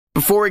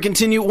Before we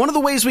continue, one of the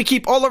ways we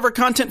keep all of our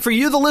content for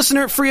you, the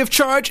listener, free of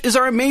charge is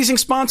our amazing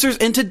sponsors,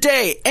 and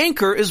today,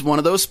 Anchor is one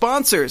of those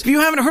sponsors. If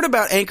you haven't heard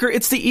about Anchor,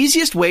 it's the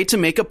easiest way to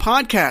make a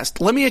podcast.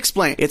 Let me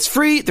explain. It's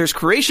free, there's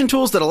creation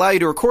tools that allow you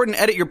to record and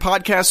edit your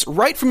podcasts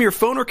right from your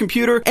phone or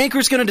computer.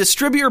 Anchor's going to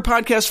distribute your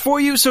podcast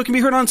for you so it can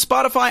be heard on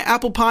Spotify,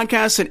 Apple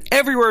Podcasts, and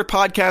everywhere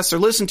podcasts are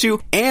listened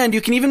to, and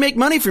you can even make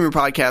money from your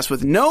podcast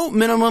with no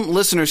minimum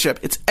listenership.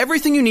 It's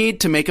everything you need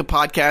to make a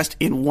podcast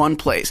in one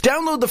place.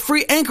 Download the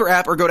free Anchor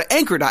app or go to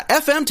anchor.fm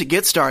to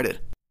get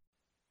started.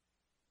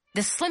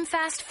 The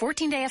SlimFast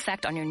 14-day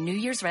effect on your New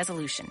Year's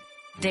resolution.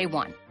 Day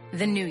 1,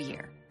 the new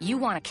year. You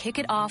want to kick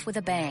it off with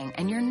a bang,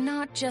 and you're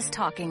not just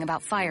talking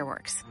about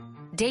fireworks.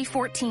 Day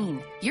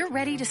 14, you're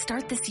ready to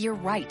start this year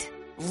right,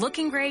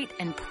 looking great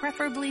and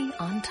preferably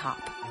on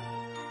top.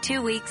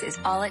 2 weeks is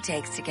all it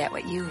takes to get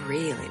what you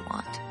really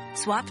want.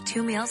 Swap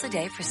 2 meals a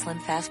day for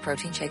SlimFast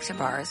protein shakes or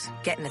bars,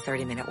 get in a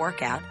 30-minute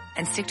workout,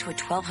 and stick to a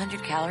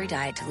 1,200-calorie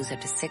diet to lose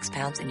up to 6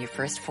 pounds in your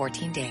first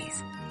 14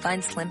 days.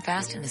 Find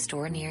SlimFast in a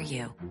store near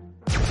you.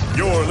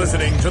 You're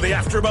listening to the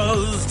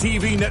AfterBuzz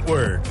TV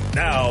Network,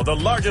 now the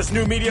largest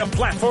new media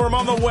platform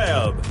on the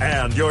web,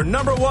 and your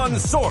number one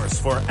source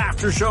for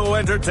after-show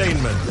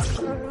entertainment.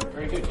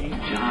 Very good, Dean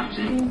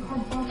Johnson.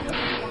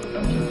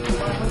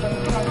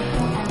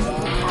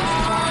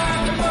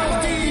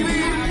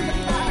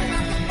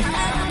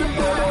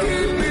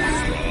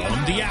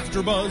 The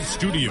AfterBuzz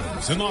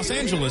Studios in Los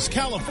Angeles,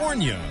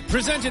 California.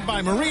 Presented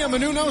by Maria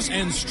Menounos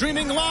and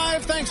streaming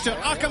live thanks to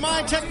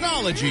Akamai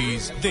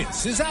Technologies.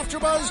 This is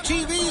AfterBuzz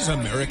TV's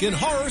American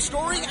Horror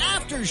Story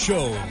After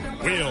Show.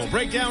 We'll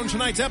break down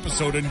tonight's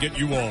episode and get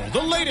you all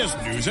the latest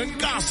news and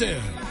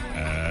gossip.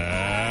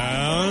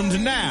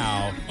 And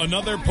now,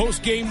 another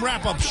post-game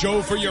wrap-up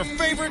show for your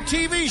favorite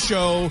TV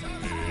show.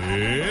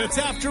 It's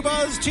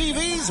AfterBuzz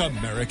TV's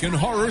American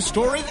Horror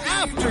Story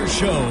After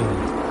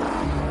Show.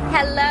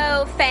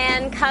 Hello,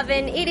 fan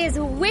Coven. It is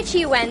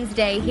Witchy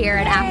Wednesday here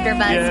at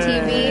AfterBuzz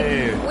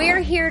TV. We're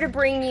here to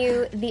bring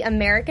you the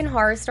American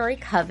Horror Story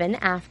Coven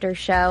After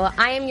Show.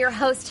 I am your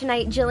host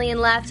tonight, Jillian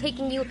Leff,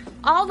 taking you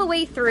all the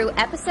way through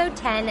Episode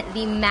 10,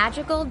 The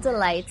Magical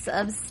Delights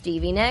of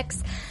Stevie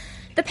Nicks.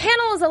 The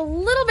panel is a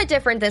little bit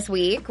different this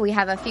week. We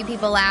have a few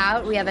people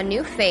out. We have a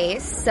new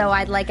face, so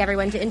I'd like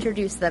everyone to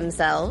introduce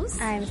themselves.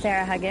 I'm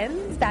Sarah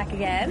Huggins, back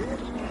again.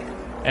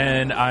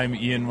 And I'm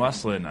Ian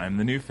Westland. I'm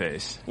the new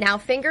face. Now,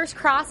 fingers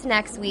crossed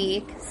next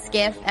week,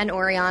 Skiff and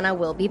Oriana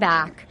will be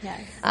back.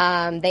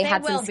 Yes. They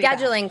had some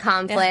scheduling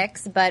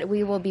conflicts, but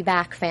we will be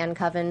back, fan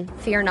Coven.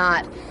 Fear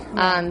not.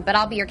 But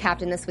I'll be your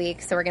captain this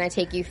week, so we're going to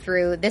take you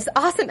through this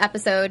awesome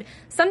episode,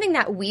 something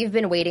that we've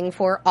been waiting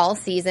for all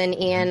season.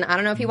 Ian, I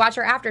don't know if you watch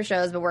our after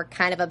shows, but we're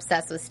kind of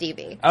obsessed with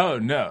Stevie. Oh,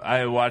 no.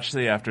 I watch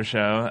the after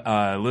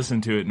show,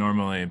 listen to it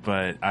normally,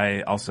 but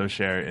I also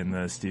share in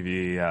the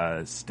Stevie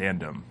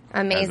stand-em.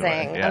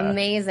 Amazing.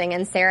 Amazing.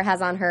 And Sarah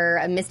has on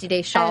her Misty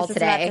Day shawl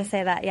today. I was about to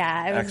say that,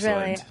 yeah. It was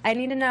really, I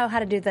need to know how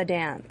to do the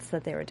dance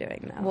that they were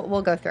doing, though.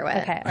 We'll go through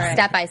it. Okay, all right.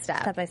 Step by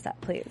step. Step by step,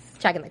 please.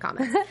 Check in the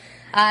comments.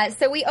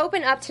 So we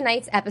open up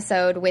tonight's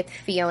episode with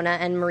Fiona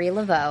and Marie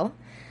Laveau.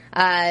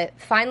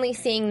 Finally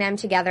seeing them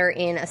together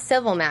in a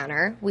civil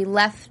manner. We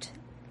left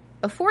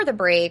before the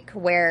break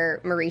where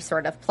Marie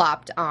sort of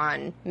plopped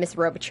on Miss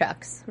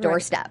Robichuk's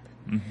doorstep.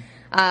 Right. Mm-hmm.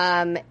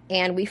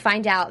 And we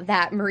find out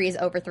that Marie's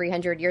over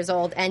 300 years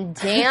old, and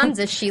damn,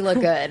 does she look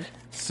good.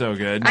 So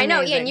good. I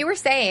know, Ian, you were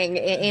saying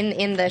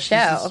in the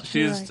show.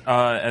 She's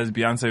as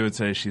Beyonce would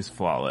say, she's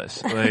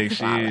flawless. Like,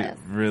 flawless.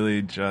 She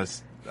really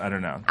just, I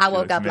don't know. I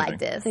woke up like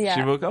this. Yeah.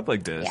 She woke up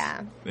like this.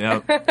 Yeah.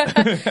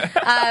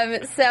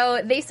 Yep. So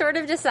they sort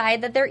of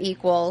decide that they're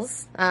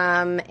equals,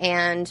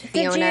 and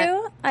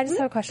Fiona... I just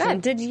have a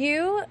question.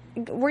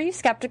 Were you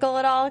skeptical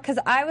at all? Because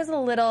I was a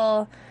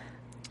little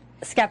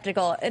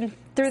skeptical and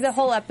through the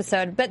whole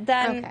episode, but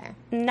then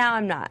now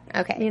I'm not.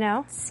 Okay. You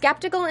know?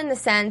 Skeptical in the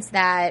sense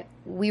that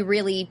we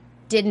really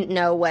didn't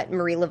know what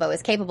Marie Laveau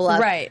is capable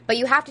of. Right. But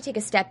you have to take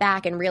a step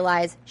back and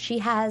realize she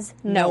has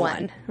no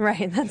one.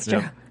 Right, that's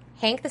true.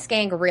 Hank the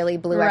Skank really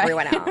blew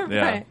everyone out.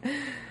 Yeah. Right.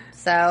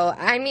 So,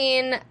 I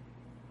mean,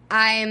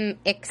 I'm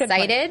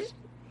excited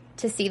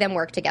to see them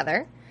work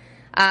together.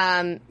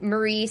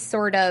 Marie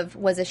sort of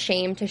was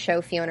ashamed to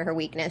show Fiona her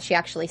weakness. She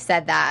actually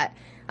said that.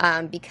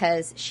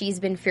 Because she's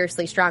been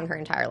fiercely strong her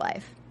entire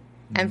life.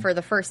 Mm-hmm. And for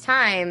the first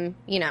time,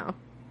 you know,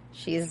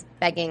 she's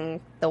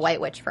begging the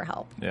White Witch for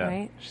help. Yeah,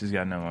 right? She's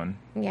got no one.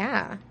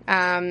 Yeah.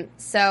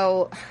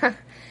 So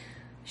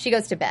she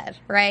goes to bed,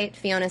 right?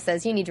 Fiona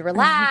says, you need to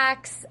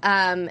relax.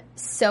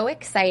 So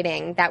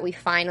exciting that we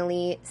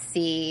finally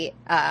see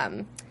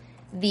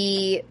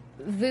the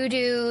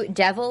voodoo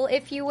devil,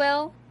 if you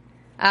will.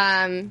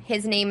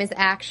 His name is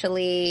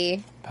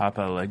actually...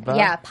 Papa Legba?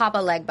 Yeah, Papa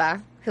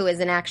Legba, who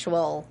is an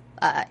actual...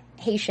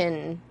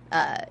 Haitian,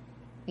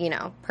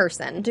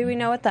 person. Do we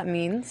know what that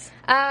means?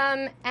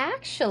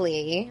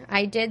 Actually,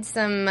 I did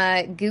some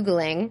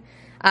Googling.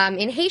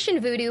 In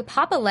Haitian voodoo,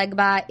 Papa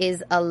Legba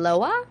is a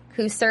Loa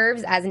who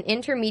serves as an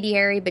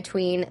intermediary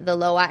between the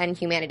Loa and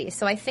humanity.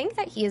 So I think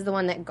that he is the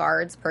one that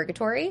guards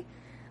purgatory.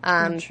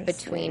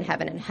 between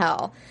heaven and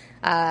hell.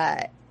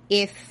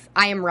 If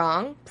I am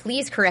wrong,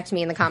 please correct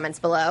me in the comments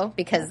below,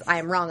 because I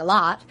am wrong a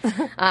lot.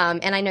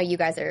 And I know you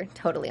guys are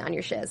totally on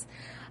your shiz.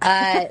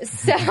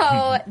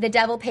 So the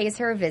devil pays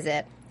her a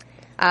visit.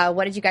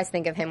 What did you guys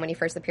think of him when he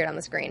first appeared on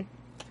the screen?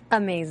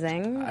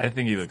 Amazing. I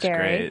think he looks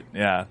Scary. great.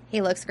 Yeah.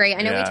 He looks great.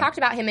 I know we talked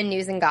about him in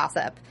News and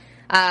Gossip.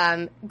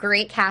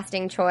 Great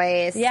casting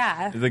choice.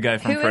 Yeah. The guy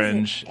from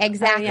Fringe.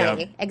 Exactly.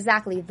 Yep.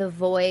 Exactly. The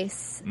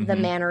voice, the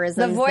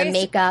mannerisms, the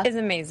makeup. is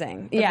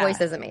amazing. The voice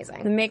is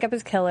amazing. The makeup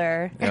is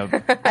killer.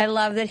 Yep. I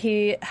love that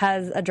he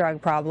has a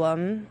drug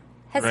problem.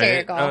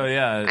 Hysterical. Right? Oh,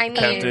 yeah. I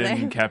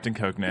mean, Captain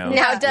Coke Nails.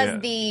 now, does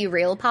the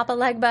real Papa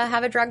Legba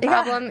have a drug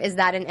problem? Is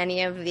that in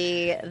any of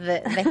the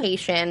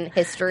Haitian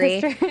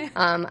history?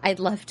 I'd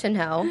love to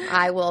know.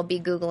 I will be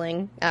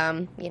Googling,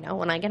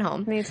 when I get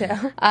home. Me too.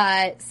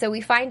 So we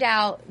find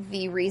out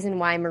the reason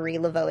why Marie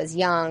Laveau is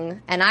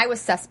young, and I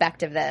was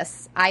suspect of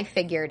this. I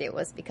figured it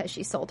was because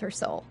she sold her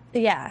soul.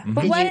 Yeah.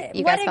 But you what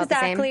guys felt the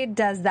same? exactly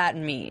does that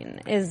mean?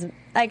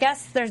 I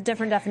guess there's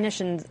different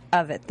definitions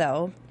of it,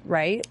 though,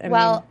 right?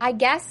 I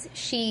guess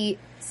she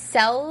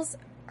sells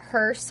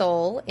her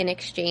soul in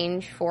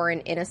exchange for an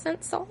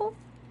innocent soul.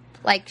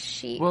 What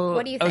do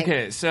you think?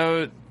 Okay,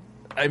 so,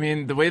 I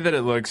mean, the way that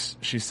it looks,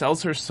 she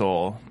sells her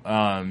soul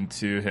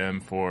to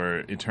him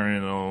for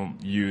eternal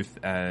youth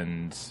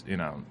and,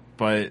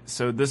 But,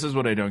 so this is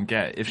what I don't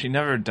get. If she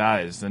never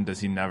dies, then does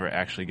he never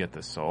actually get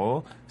the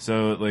soul?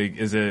 So,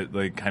 is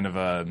it, kind of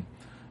a...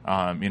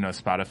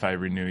 Spotify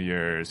renew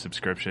your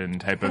subscription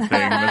type of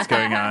thing that's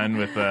going on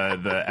with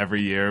the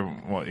every year,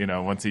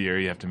 once a year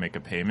you have to make a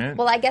payment.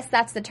 Well, I guess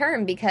that's the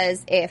term,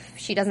 because if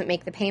she doesn't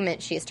make the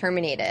payment, she is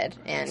terminated,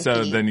 and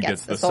so then he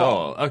gets the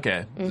soul.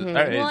 Okay, Mm-hmm. All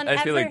right.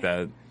 I feel like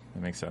that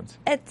makes sense.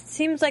 It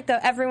seems like, though,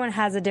 everyone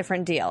has a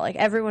different deal. Like,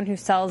 everyone who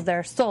sells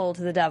their soul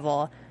to the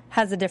devil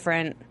has a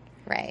different...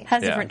 Right.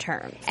 Has different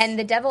terms. And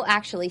the devil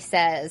actually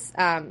says,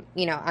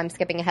 I'm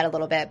skipping ahead a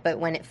little bit, but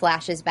when it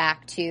flashes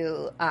back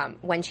to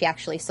when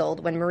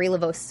Marie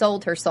Laveau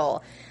sold her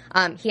soul,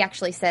 he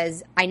actually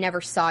says, I never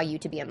saw you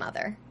to be a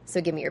mother, so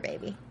give me your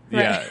baby.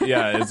 Yeah,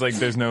 yeah. It's like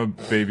there's no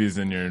babies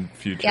in your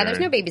future. Yeah, there's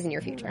no babies in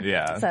your future.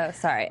 Yeah. So,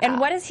 sorry. And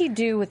what does he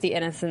do with the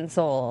innocent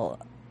soul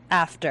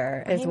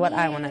after is what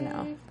I want to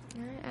know.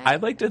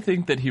 I'd like to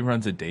think that he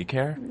runs a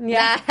daycare.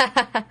 Yeah.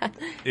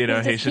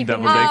 Haitian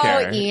double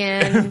daycare. Oh,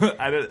 Ian.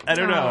 I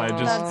don't know. I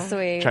just That's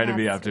sweet. try to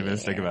be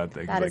optimistic about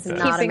things That like is that.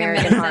 not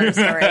American Horror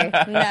Story.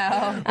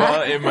 No.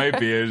 Well, it might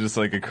be. It's just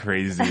like a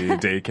crazy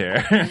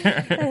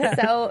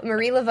daycare. So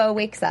Marie Laveau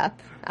wakes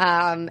up,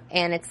 and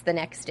it's the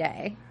next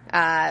day.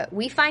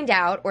 We find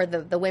out, or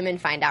the women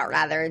find out,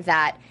 rather,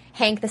 that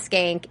Hank the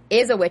Skank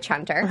is a witch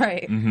hunter.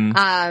 Right.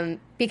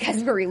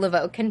 Because Marie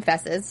Laveau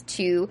confesses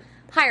to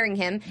hiring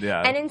him.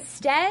 Yeah. And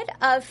instead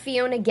of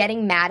Fiona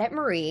getting mad at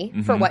Marie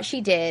for what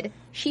she did,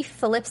 she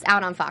flips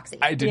out on Foxy.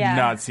 I did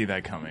not see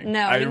that coming.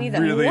 No, I me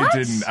neither. really What?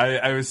 didn't.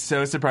 I was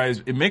so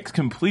surprised. It makes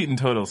complete and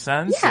total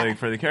sense,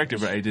 for the character,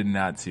 but I did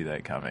not see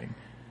that coming.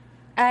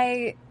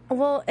 And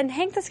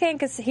Hank the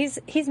Skank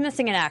he's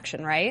missing in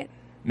action, right?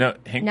 No,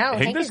 Hank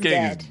the is Skank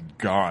dead. is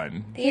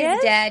gone. He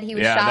is dead. He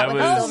was shot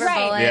with a silver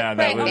bullet. Yeah,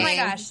 that was... Oh my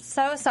gosh,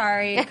 so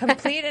sorry.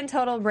 Complete and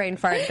total brain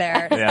fart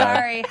there. Yeah.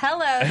 Sorry.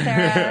 Hello,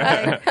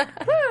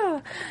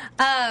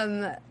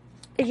 Sarah.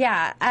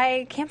 Yeah,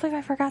 I can't believe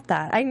I forgot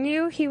that. I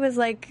knew he was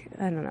I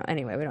don't know.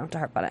 Anyway, we don't have to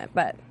harp on it,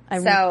 but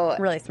I'm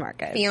really smart,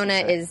 guys. Fiona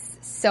is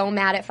so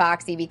mad at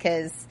Foxy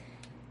because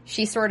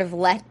she sort of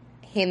let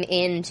him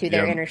into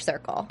their inner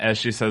circle. As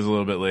she says a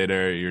little bit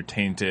later, you're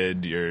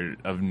tainted, you're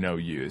of no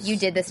use. You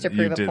did this to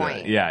prove a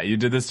point. Yeah, you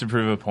did this to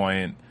prove a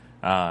point.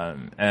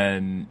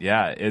 And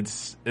yeah,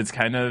 it's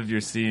kind of,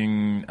 you're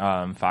seeing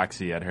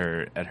Foxy at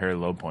her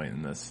low point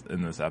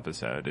in this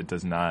episode. It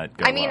does not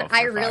go well for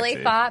I really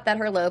Foxy. thought that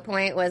her low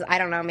point was, I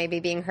don't know,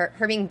 maybe being her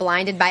being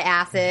blinded by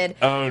acid.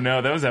 Oh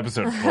no, that was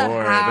episode 4. They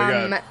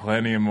got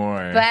plenty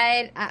more.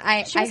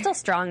 But she was still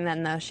strong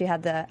then, though. She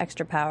had the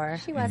extra power.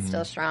 She was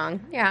still strong.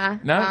 Yeah.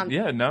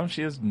 No,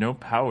 she has no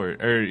power,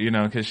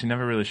 or because she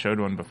never really showed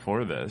one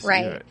before this.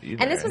 Right.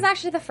 Either. And this was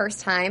actually the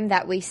first time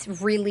that we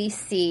really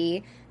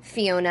see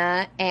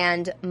Fiona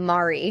and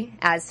Mari,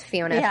 as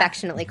Fiona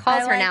affectionately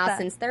calls her now,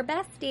 since they're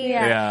besties.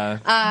 Yeah.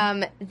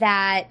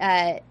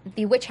 That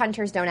the witch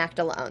hunters don't act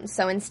alone.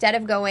 So instead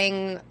of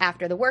going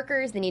after the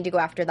workers, they need to go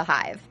after the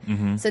hive.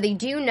 Mm-hmm. So they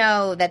do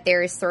know that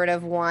there is sort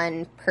of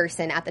one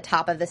person at the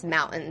top of this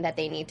mountain that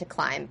they need to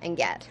climb and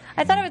get.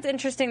 I thought it was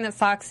interesting that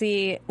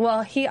Foxy,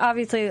 he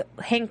obviously,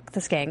 Hank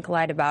the Skank,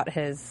 lied about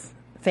his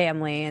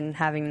family and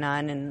having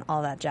none and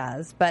all that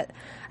jazz. But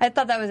I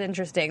thought that was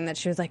interesting that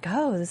she was like,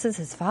 oh, this is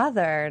his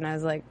father. And I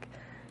was like,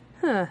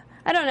 I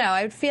don't know.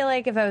 I would feel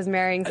like if I was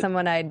marrying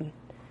someone, I'd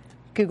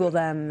Google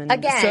them. And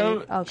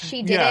Again,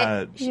 she did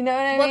it. You know what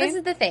I mean? Well, this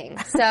is the thing.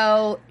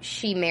 So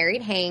she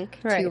married Hank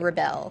to Right.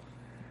 rebel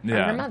from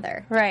her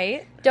mother.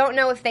 Right. Don't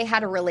know if they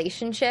had a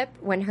relationship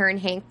when her and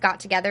Hank got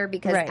together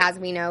because, as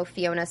we know,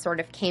 Fiona sort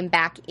of came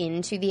back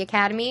into the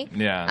academy.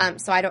 Yeah.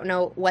 So I don't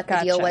know what the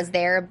deal was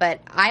there,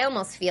 but I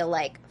almost feel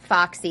like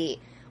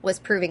Foxy was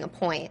proving a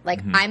point.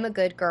 Like, I'm a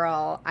good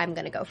girl. I'm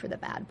going to go for the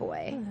bad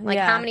boy. Like,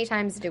 how many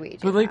times do we do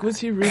But, like, that? was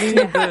he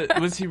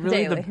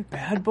really the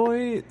bad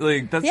boy?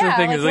 Like, that's the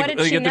thing. Is like at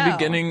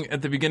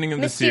the beginning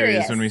of the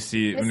series when we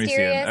see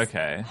him.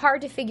 Okay.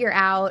 Hard to figure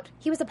out.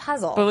 He was a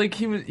puzzle. But, like,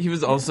 he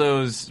was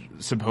also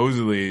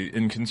supposedly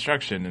in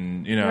construction,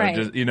 and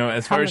just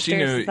as far as she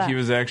knew, he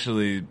was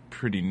actually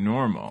pretty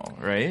normal,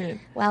 right?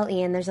 Well,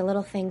 Ian, there's a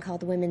little thing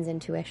called women's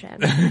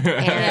intuition,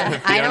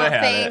 and I don't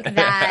think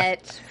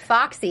that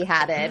Foxy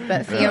had it,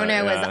 but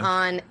Fiona was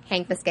on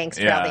Hank the Skank's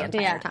trail the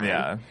entire time.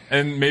 Yeah,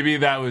 and maybe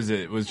that was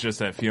it. It was just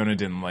that Fiona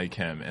didn't like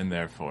him, and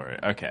therefore,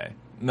 okay.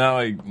 No,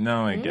 I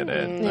get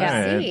it.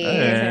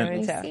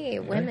 You see,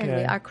 women,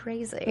 we are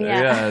crazy.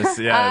 Yes,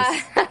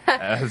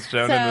 as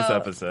shown in this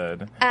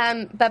episode.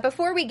 But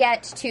before we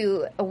get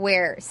to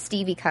where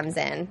Stevie comes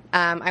in,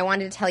 I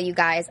wanted to tell you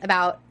guys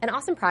about an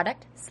awesome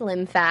product,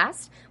 Slim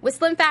Fast. With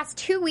Slim Fast,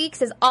 2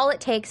 weeks is all it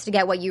takes to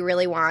get what you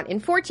really want. In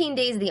 14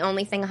 days, the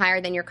only thing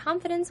higher than your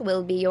confidence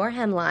will be your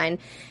hemline.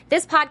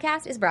 This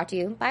podcast is brought to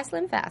you by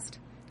Slim Fast.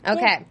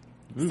 Okay,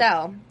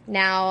 so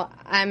now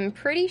I'm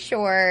pretty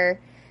sure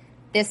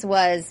this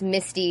was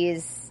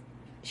Misty's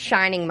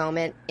shining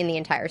moment in the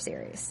entire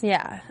series.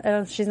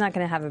 Yeah. She's not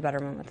going to have a better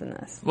moment than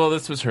this. Well,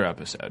 this was her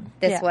episode.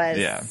 This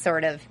was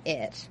sort of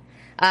it.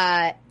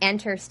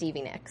 Enter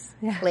Stevie Nicks,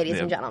 ladies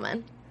and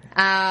gentlemen.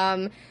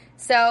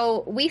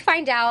 So we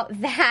find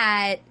out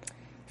that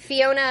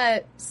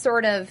Fiona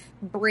sort of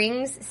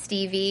brings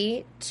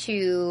Stevie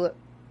to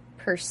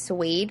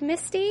persuade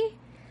Misty.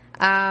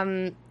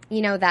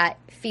 That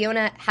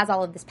Fiona has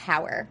all of this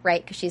power,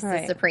 right? Because she's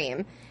the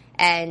Supreme.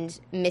 And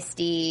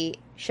Misty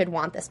should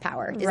want this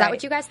power. Is that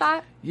what you guys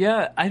thought?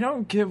 Yeah, I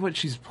don't get what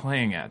she's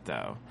playing at,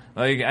 though.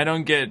 Like, I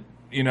don't get,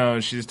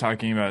 she's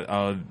talking about,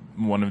 oh,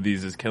 one of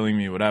these is killing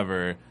me,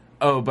 whatever.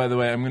 Oh, by the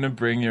way, I'm going to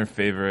bring your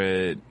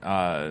favorite,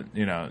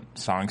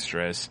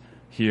 songstress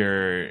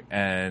here,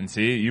 and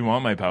see, you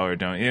want my power,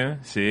 don't you?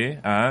 See?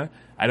 I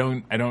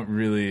don't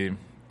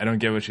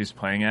get what she's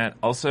playing at.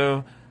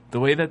 Also, the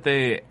way that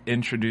they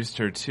introduced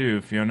her,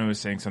 too, Fiona was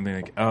saying something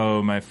like,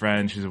 oh, my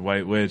friend, she's a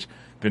white witch,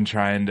 been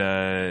trying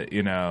to,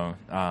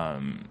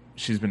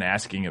 she's been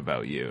asking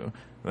about you,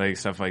 like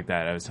stuff like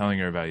that. I was telling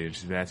her about you.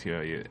 She's been asking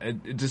about you.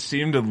 It just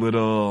seemed a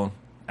little,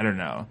 I don't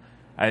know.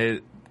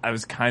 I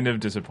was kind of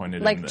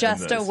disappointed. Like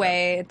just a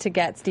way to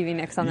get Stevie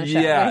Nicks on the show.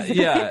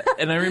 Yeah.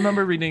 And I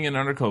remember reading an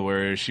article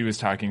where she was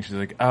talking. She's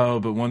like,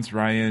 oh, but once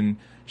Ryan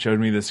showed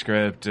me the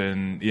script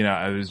and,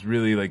 I was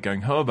really like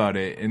gung-ho about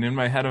it. And in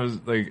my head, I was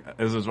like,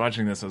 as I was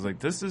watching this, I was like,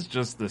 this is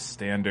just the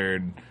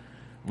standard.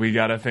 We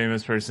got a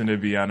famous person to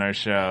be on our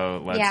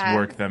show. Let's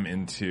work them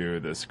into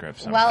the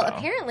script somehow. Well,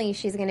 apparently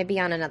she's going to be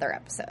on another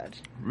episode.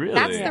 Really?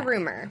 That's the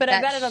rumor. But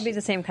I bet it'll be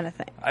the same kind of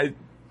thing.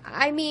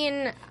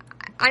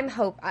 I'm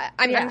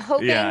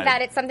hoping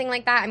that it's something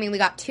like that. I mean, we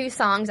got 2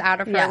 songs out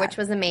of her, which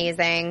was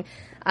amazing.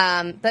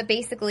 But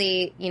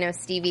basically,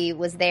 Stevie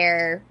was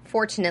there,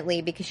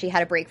 fortunately, because she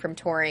had a break from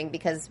touring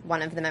because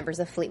one of the members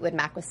of Fleetwood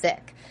Mac was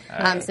sick.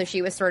 So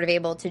she was sort of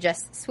able to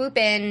just swoop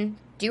in,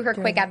 do her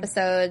quick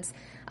episodes.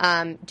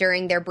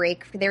 During their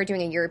break, they were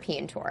doing a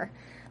European tour.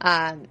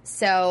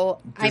 Does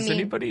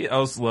anybody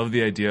else love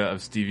the idea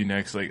of Stevie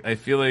Nicks? Like, I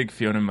feel like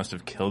Fiona must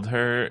have killed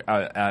her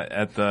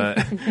at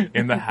the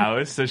in the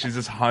house, so she's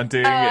just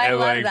haunting and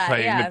like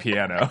playing the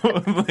piano,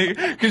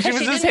 because she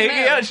was just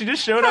hanging out. She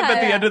just showed up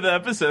at the end of the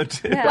episode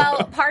too. Yeah.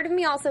 Well, part of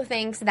me also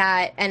thinks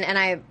that, and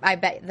I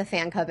bet the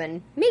fan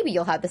Coven, maybe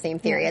you'll have the same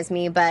theory as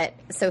me, but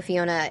so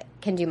Fiona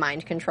can do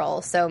mind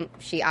control, so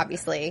she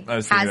obviously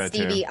has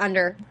Stevie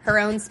under her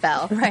own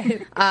spell,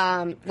 right?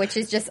 Which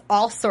is just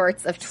all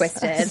sorts of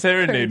twisted.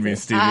 Serenade me,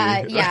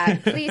 Stevie.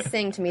 Please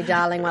sing to me,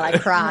 darling, while I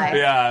cry.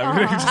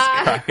 I'm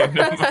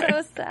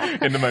just crying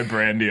into my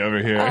brandy over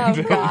here.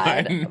 Oh,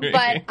 God.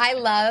 But I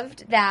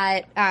loved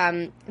that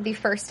the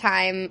first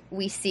time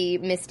we see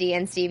Misty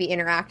and Stevie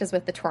interact is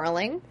with the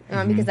twirling,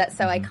 because that's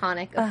so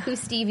iconic of who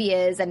Stevie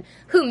is and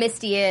who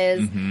Misty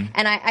is.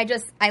 And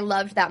I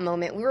loved that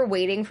moment. We were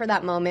waiting for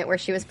that moment where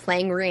she was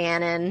playing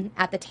Rhiannon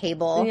at the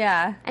table.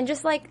 Yeah. And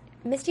just like,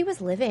 Misty was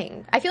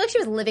living. I feel like she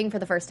was living for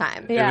the first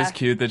time. Yeah. It was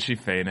cute that she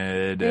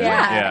fainted.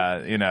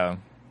 And,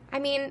 I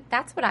mean,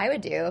 that's what I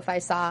would do if I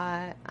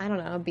saw, I don't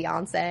know,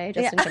 Beyonce,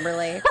 Justin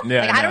Timberlake.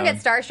 I don't get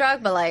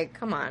starstruck, but like,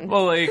 come on.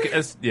 Well, like,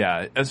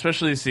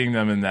 especially seeing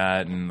them in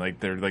that and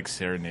like they're like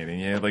serenading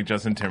you, like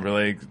Justin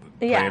Timberlake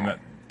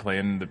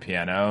playing the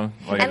piano,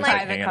 like, and, like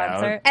hanging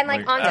out. And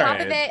like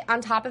on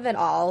top of it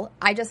all,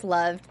 I just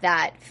loved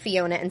that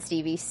Fiona and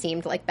Stevie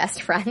seemed like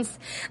best friends.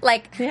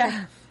 Like, you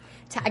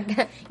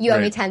owe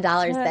me $10,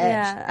 bitch.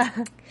 Yeah.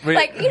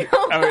 Like,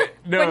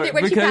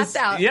 when she passed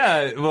out.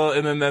 Yeah, well,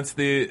 and then that's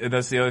the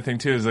other thing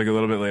too, is like a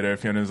little bit later,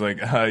 Fiona's like,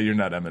 you're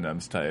not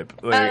Eminem's type.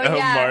 Like,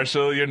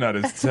 Marshall, you're not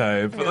his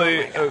type.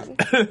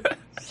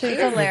 She's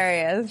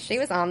hilarious. She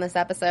was on this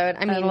episode.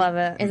 I mean, I love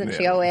it. Isn't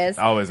she always?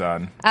 Always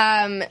on.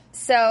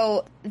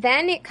 So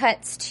then it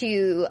cuts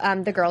to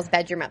the girls'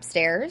 bedroom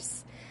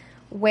upstairs,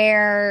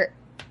 where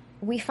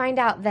we find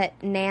out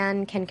that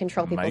Nan can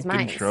control people's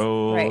minds.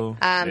 Control.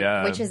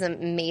 Right. Which is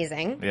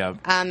amazing. Yeah.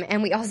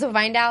 And we also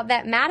find out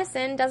that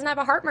Madison doesn't have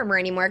a heart murmur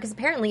anymore because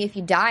apparently if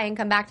you die and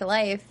come back to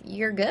life,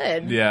 you're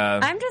good. Yeah.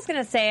 I'm just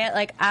going to say it.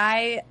 Like,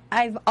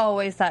 I've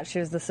always thought she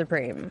was the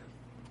Supreme.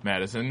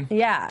 Madison?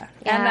 Yeah.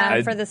 And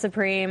then for the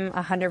Supreme,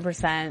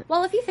 100%.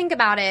 Well, if you think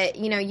about it,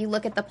 you know, you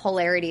look at the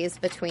polarities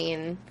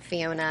between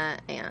Fiona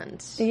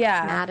and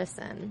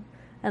Madison.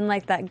 And,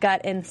 like, that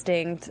gut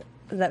instinct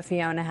that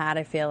Fiona had,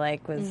 I feel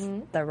like, was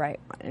the right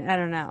one. I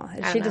don't know.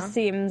 She just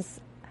seems,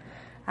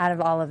 out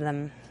of all of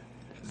them,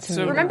 to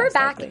me, remember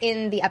back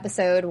in the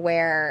episode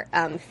where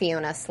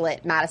Fiona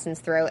slit Madison's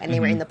throat and they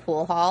were in the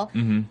pool hall?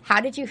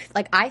 How did you,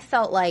 like, I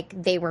felt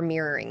like they were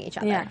mirroring each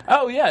other. Yeah.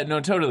 Oh, yeah, no,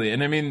 totally.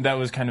 And I mean, that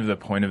was kind of the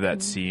point of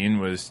that scene,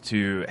 was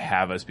to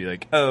have us be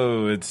like,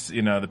 oh, it's,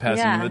 you know, the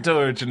passing of the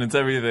torch and it's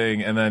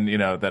everything. And then, you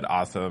know, that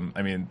awesome,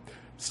 I mean,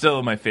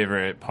 still my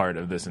favorite part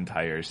of this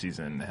entire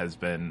season has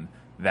been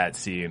that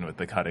scene with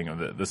the cutting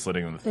of the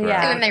slitting of the throat.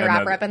 Yeah. And then they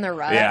wrap her up in the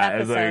rug. Yeah,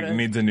 it's like,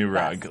 needs a new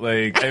rug.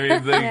 Like, I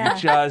mean, like,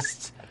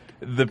 just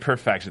the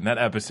perfection. That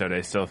episode,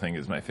 I still think,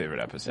 is my favorite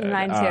episode.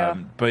 Mine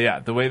too. But yeah,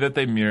 the way that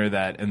they mirror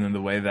that, and then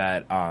the way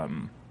that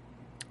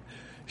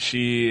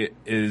she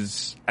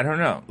is, I don't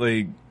know,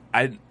 like,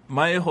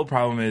 my whole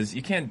problem is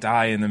you can't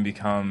die and then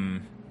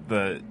become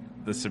the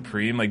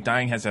Supreme. Like,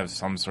 dying has to have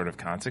some sort of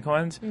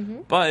consequence.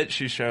 But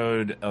she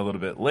showed a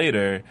little bit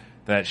later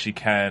that she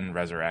can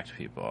resurrect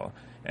people.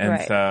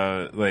 And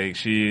so, like,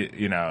 she,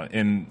 you know,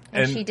 and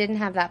she didn't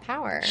have that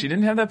power. She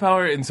didn't have that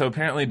power, and so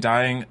apparently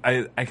dying,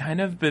 I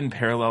kind of been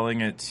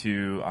paralleling it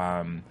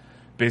to,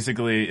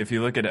 basically, if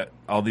you look at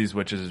all these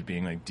witches as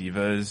being, like,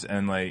 divas,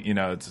 and, like, you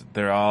know,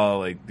 they're all,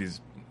 like,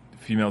 these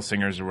female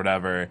singers or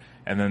whatever,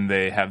 and then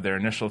they have their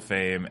initial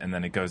fame, and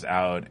then it goes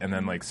out, and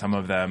then, like, some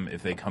of them,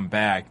 if they come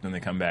back, then they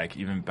come back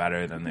even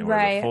better than they were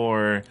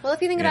before. Well,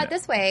 if you think about it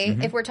this way,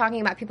 if we're talking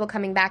about people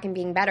coming back and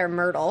being better,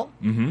 Myrtle,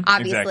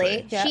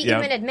 obviously, she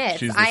even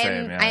admits, I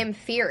am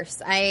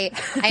fierce, I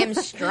am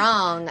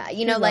strong,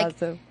 you know, like,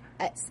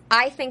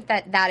 I think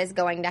that is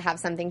going to have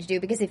something to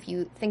do, because if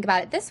you think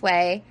about it this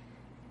way,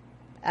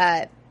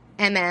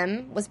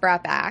 MM was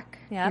brought back,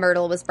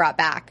 Myrtle was brought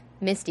back,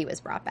 Misty was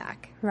brought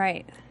back.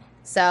 Right.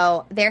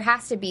 So there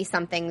has to be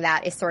something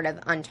that is sort of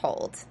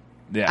untold.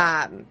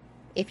 Yeah.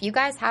 If you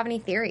guys have any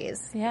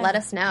theories, let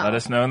us know. Let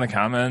us know in the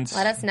comments.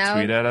 Let us know.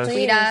 Tweet at us.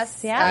 Tweet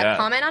us.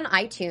 Comment on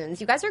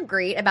iTunes. You guys are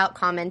great about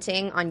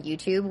commenting on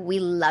YouTube. We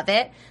love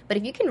it. But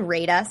if you can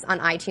rate us on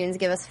iTunes,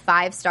 give us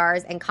 5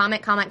 stars, and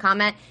comment.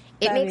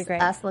 It makes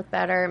us look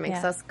better. It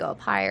makes us go up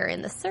higher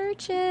in the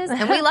searches.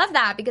 And we love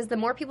that, because the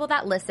more people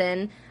that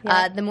listen,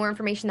 the more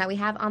information that we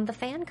have on the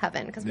fan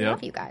Coven, because we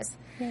love you guys.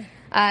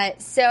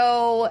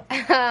 So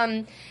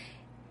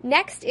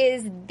next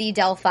is the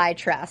Delphi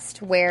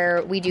Trust,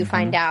 where we do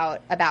find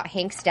out about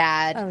Hank's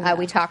dad.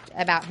 We talked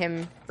about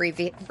him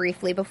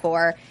briefly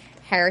before.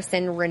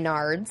 Harrison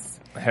Renard,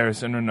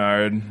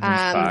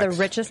 the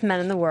richest men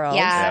in the world.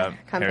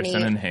 Company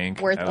Harrison and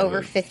Hank, worth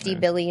over $50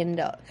 billion.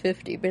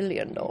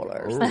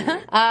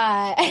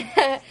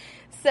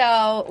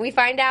 So we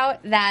find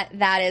out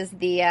that is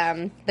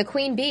the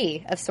queen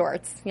bee of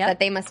sorts that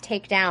they must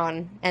take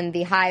down, and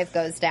the hive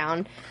goes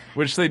down.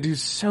 Which they do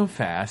so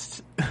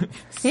fast.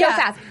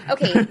 Fast.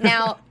 Okay,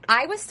 now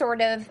I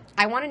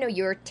want to know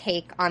your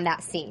take on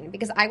that scene,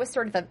 because I was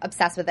sort of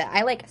obsessed with it.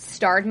 I, like,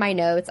 starred my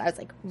notes. I was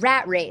like,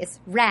 rat race,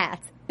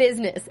 rats,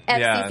 business,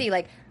 FCC.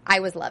 Like, I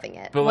was loving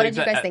it. But what did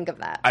you guys think of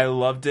that? I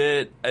loved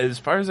it. As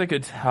far as I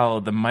could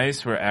tell, the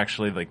mice were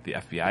actually, like, the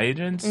FBI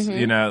agents,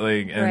 you know,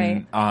 like,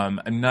 and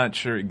I'm not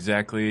sure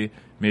exactly.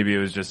 Maybe it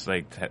was just,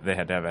 like, they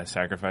had to have a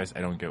sacrifice.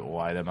 I don't get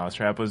why the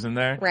mousetrap was in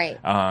there.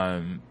 Right.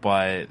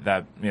 But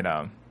that, you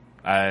know,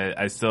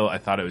 I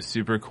thought it was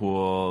super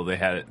cool. They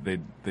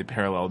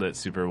paralleled it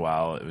super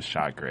well. It was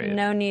shot great.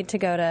 No need to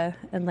go to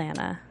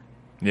Atlanta.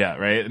 Yeah,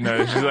 right?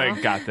 No, she's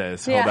like, got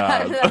this. Hold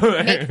up.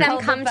 Make them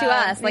come to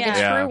us like a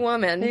true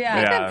woman. Make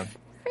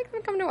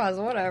them come to us,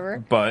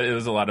 whatever. But it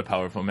was a lot of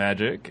powerful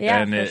magic.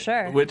 Yeah, for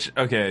sure. Which,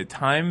 okay,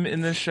 time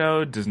in this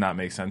show does not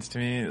make sense to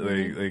me.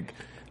 Like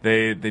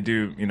they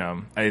do, you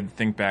know, I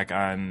think back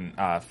on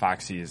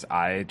Foxy's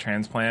eye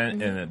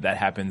transplant, and that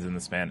happens in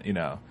the span, you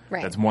know,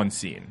 that's one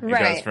scene. It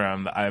goes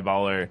from the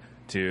eyeballer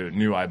to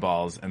new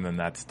eyeballs, and then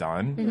that's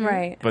done.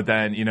 Right. But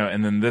then, you know,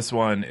 and then this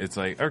one, it's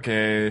like,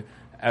 okay,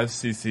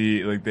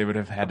 FCC, like, they would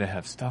have had to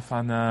have stuff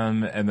on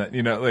them, and that,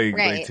 you know,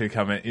 like to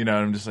come in, you know,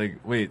 and I'm just like,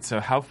 wait, so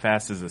how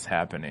fast is this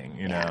happening,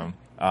 you know?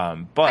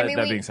 But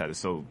that being said, it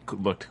still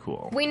looked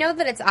cool. We know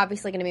that it's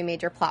obviously going to be a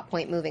major plot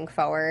point moving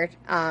forward.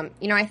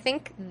 You know, I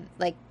think,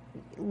 like,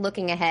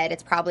 looking ahead,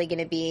 it's probably going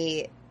to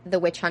be the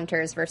witch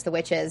hunters versus the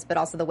witches, but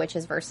also the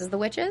witches versus the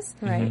witches,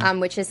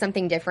 which is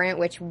something different,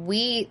 which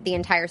the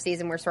entire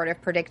season, we're sort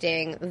of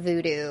predicting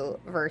voodoo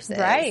versus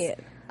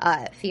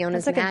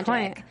Fiona's That's a magic. Good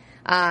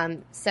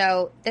point.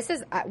 So this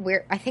is,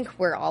 I think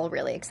we're all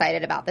really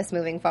excited about this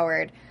moving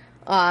forward.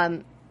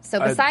 So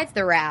besides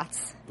the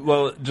rats.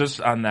 Well,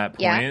 just on that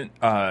point,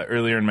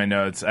 earlier in my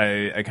notes,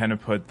 I kind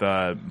of put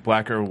the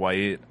black or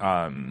white,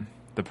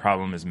 the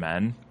problem is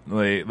men.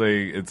 Like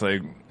it's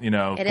like,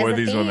 for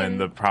these women,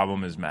 the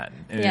problem is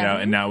men. And,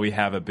 and now we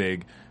have a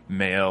big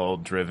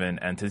male-driven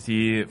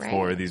entity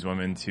for these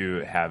women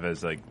to have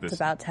as like this. It's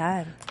about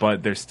time.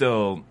 But they're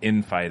still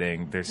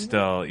infighting. They're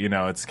still,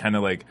 it's kind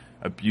of like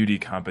a beauty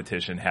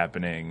competition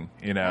happening,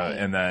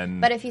 and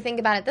then. But if you think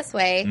about it this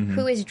way,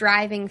 who is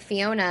driving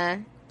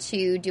Fiona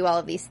to do all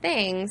of these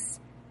things?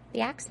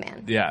 The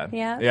Axeman. Yeah.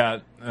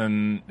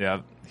 And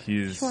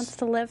she wants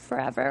to live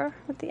forever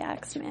with the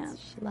Axeman.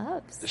 She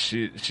loves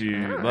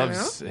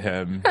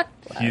him.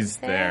 He's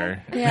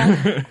there.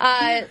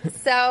 Yeah.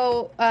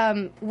 So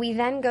we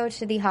then go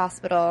to the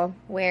hospital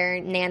where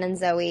Nan and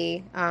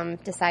Zoe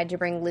decide to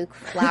bring Luke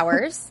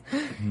flowers.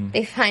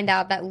 They find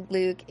out that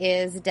Luke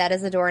is dead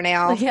as a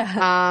doornail.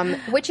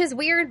 Which is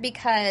weird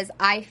because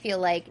I feel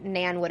like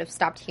Nan would have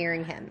stopped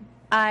hearing him.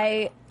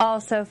 I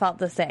also felt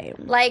the same.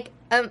 Like,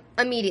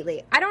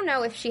 immediately. I don't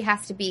know if she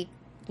has to be,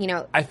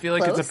 I feel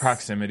like close. it's a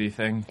proximity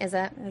thing. Is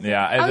it?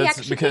 Yeah.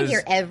 Because she can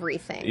hear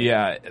everything.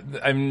 Yeah.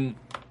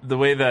 The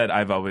way that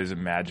I've always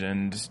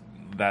imagined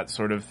that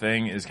sort of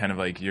thing is kind of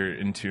like you're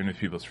in tune with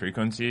people's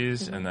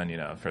frequencies, and then,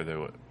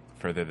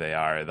 further they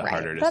are, the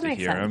harder it is to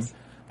hear them.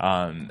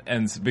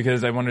 And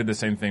because I wondered the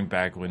same thing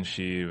back when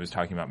she was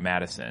talking about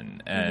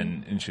Madison,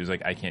 and she was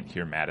like, I can't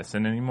hear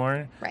Madison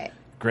anymore. Right.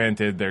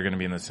 Granted, they're going to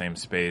be in the same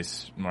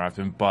space more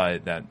often,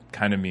 but that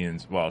kind of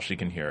means, she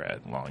can hear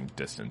at long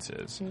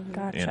distances.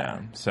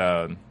 Gotcha.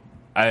 So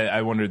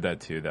I wondered that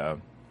too, though.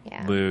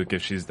 Yeah. Luke,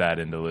 if she's that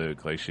into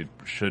Luke, like she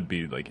should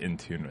be like in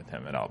tune with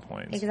him at all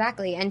points.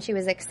 Exactly, and she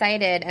was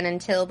excited, and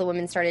until the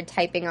woman started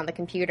typing on the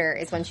computer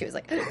is when she was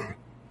like. Well,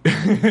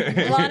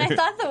 and I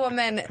thought the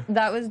woman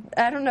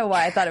I don't know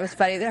why I thought it was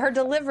funny. Her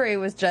delivery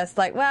was just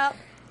like,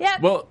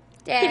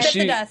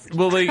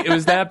 it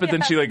was that, but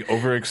then she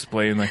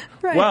over-explained,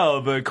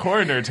 the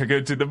coroner took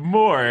it to the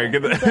morgue.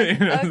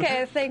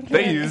 Okay, thank you.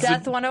 They used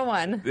Death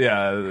 101.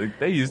 Yeah,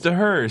 they used a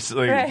hearse.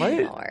 What?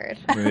 Lord.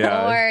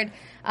 Yeah. Lord.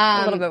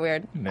 A little bit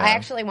weird. I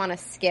actually want to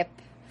skip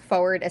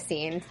forward a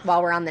scene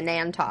while we're on the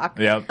Nan talk.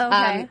 Yep.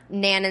 Okay.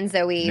 Nan and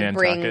Zoe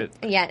Nantucket.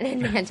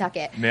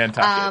 Nantucket.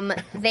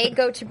 Nantucket. They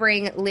go to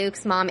bring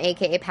Luke's mom,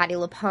 aka Patty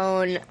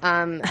LaPone,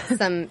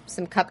 some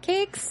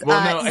cupcakes.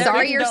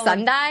 Sorry, your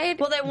son died.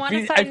 Well, they want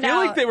to find out. I feel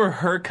like they were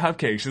her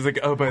cupcakes. She's like,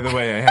 oh, by the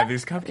way, I have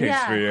these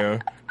cupcakes for you.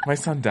 My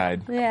son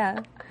died.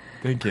 Yeah.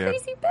 Thank you.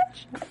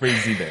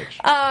 Crazy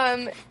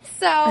bitch.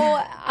 So,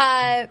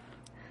 I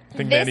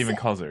think Nan even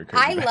calls her a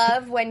crazy bitch.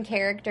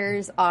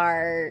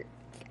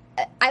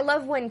 I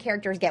love when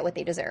characters get what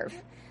they deserve.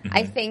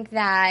 I think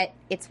that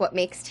it's what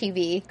makes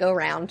TV go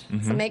round.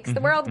 It's what makes the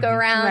world go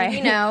round.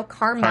 Right.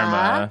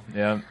 Karma.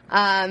 Yeah.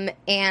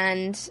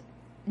 And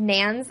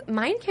Nan's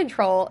mind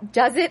control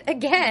does it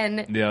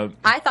again. Yep.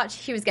 I thought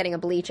she was getting a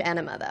bleach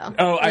enema, though.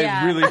 Oh,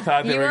 I really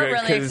thought they you were were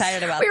really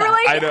excited about we that. were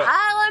like,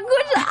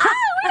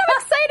 I'm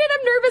excited,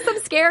 I'm nervous, I'm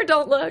scared,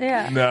 don't look.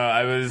 Yeah. No,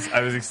 I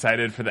was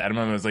excited for the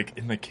enema. I was like,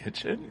 in the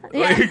kitchen?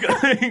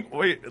 Yeah.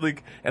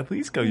 Wait, at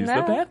least go use the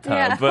bathtub.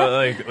 Yeah.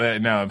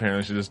 But no,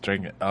 apparently she just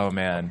drank it. Oh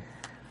man.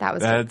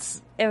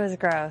 It was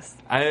gross.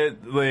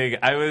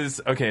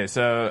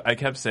 So I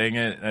kept saying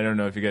it. I don't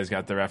know if you guys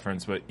got the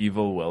reference, but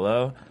Evil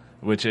Willow,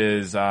 which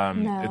is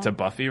it's a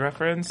Buffy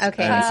reference.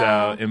 Okay. And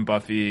so in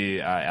Buffy,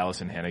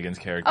 Allison Hannigan's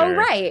character, oh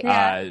right,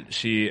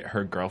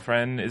 her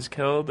girlfriend is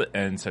killed,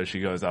 and so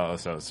she goes.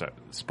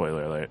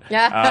 Spoiler alert.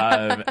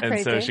 Yeah.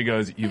 And so she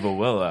goes Evil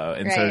Willow,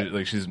 and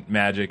so she's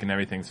magic and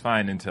everything's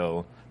fine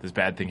until this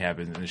bad thing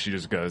happens, and she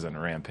just goes on a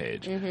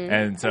rampage.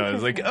 And so I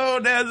was like, oh,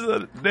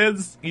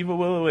 Nan's evil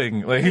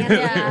willowing.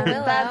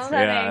 That's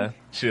funny. Yeah.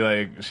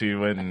 She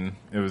went and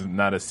it was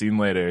not a scene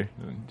later.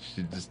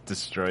 She just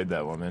destroyed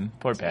that woman.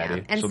 Poor Patty.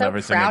 Yeah. And She'll so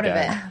never sing proud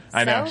again. of it.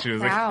 I know. So She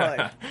was proud.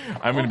 like,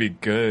 I'm going to be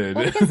good.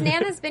 Well, because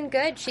Nan has been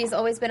good. She's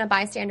always been a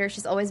bystander.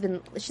 She's always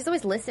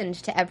listened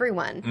to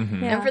everyone.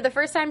 And for the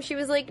first time, she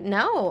was like,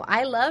 no,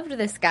 I loved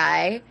this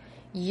guy.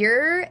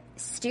 You're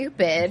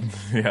stupid.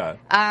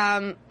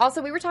 Yeah.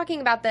 Also, we were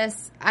talking about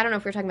this. I don't know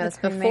if we were talking about this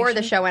before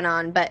the show went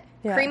on, but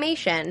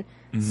cremation.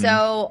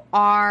 So,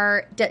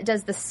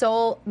 does the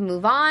soul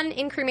move on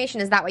in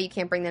cremation? Is that why you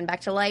can't bring them back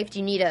to life? Do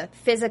you need a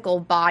physical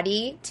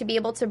body to be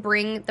able to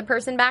bring the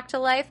person back to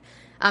life?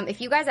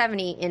 If you guys have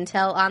any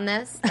intel on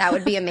this, that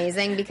would be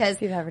amazing because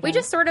we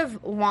just sort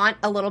of want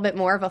a little bit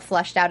more of a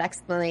fleshed out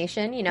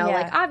explanation.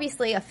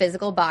 Obviously a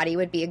physical body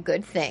would be a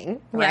good thing,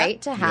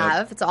 right? To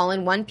have. It's all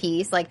in one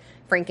piece. Like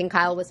Frank and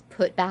Kyle was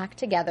put back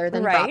together,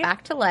 then brought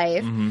back to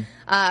life.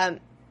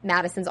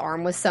 Madison's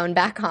arm was sewn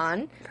back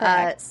on.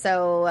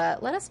 So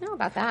let us know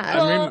about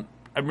that.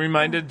 I'm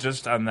reminded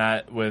just on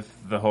that with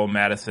the whole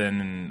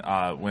Madison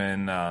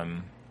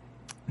when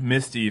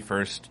Misty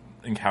first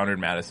encountered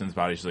Madison's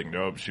body, she's like,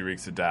 nope, she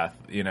reeks of death,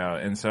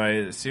 and so I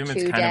assume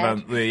it's kind of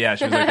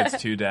she was like,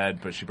 it's too dead,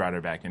 but she brought her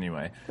back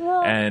anyway.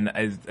 And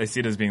I see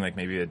it as being like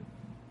maybe a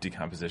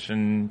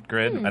decomposition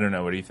grid. I don't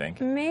know, what do you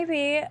think?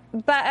 Maybe,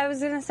 but I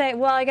was gonna say,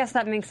 well, I guess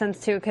that makes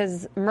sense too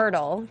because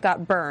Myrtle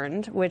got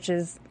burned, which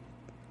is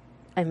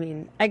I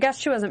mean, I guess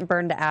she wasn't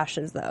burned to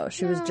ashes, though.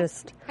 She was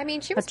just... I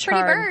mean, she was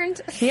pretty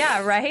burned.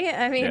 Yeah, right?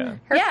 I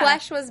mean... Her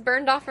flesh was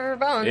burned off of her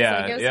bones.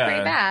 Yeah, It was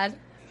pretty bad.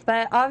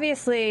 But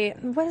obviously...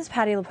 What is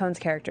Patti LuPone's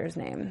character's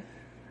name?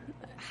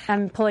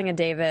 I'm pulling a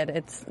David.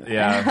 It's...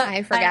 Yeah.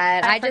 I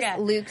forget. I forget.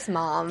 just... Luke's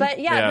mom. But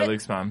but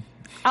Luke's mom.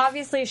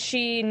 Obviously,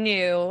 she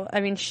knew.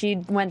 I mean, she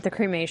went the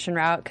cremation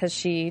route because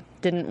she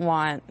didn't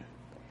want,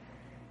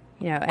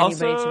 anybody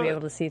to be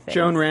able to see things.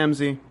 Joan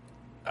Ramsey.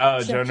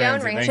 Oh, Joan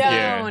Ramsey.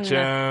 Thank you.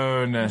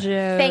 Joan.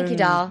 Thank you,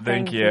 doll.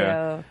 Thank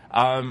you.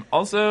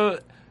 Also,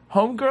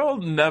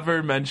 Homegirl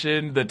never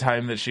mentioned the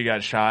time that she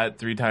got shot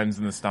 3 times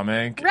in the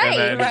stomach. Right,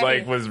 and then,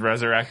 right. was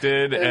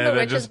resurrected. And and the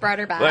then witches brought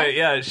her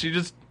back. She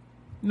just...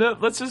 No,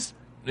 let's just...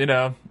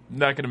 not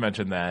going to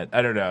mention that.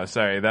 I don't know.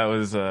 Sorry, that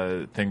was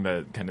a thing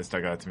that kind of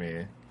stuck out to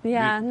me.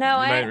 Yeah, you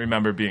might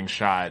remember being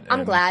shot.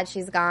 I'm glad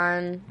she's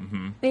gone.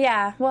 Mm-hmm.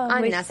 Yeah,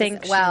 well, we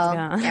think she's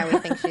gone. Yeah, we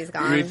think she's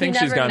gone. We think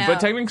she's gone, know. but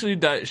technically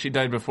she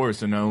died before,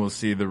 so no one will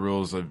see the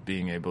rules of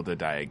being able to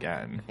die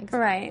again. Exactly.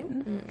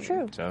 Right.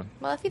 True. So,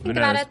 well, if you think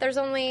about it, there's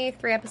only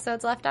 3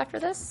 episodes left after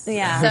this.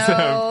 Yeah.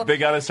 So they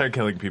got to start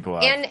killing people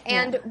off.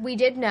 And we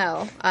did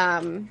know.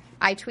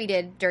 I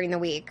tweeted during the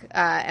week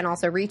and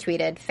also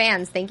retweeted.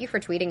 Fans, thank you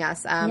for tweeting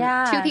us.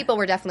 2 people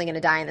were definitely going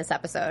to die in this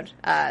episode.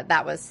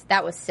 That was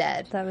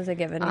said. That was a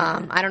given.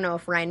 I don't know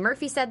if Ryan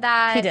Murphy said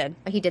that. He did.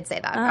 He did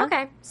say that. Uh-huh.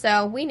 Okay.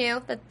 So we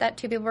knew that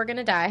 2 people were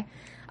going to die.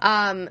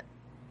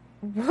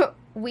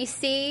 We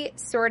see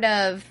sort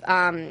of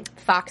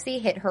Foxy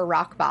hit her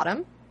rock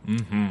bottom.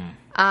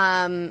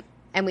 Mm-hmm.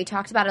 And we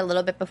talked about it a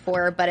little bit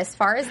before, but as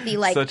far as the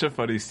such a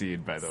funny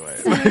scene, by the way,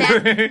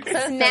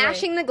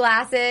 smashing the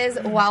glasses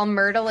while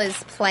Myrtle is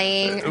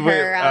playing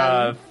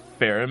her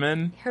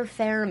theremin. Her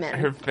theremin.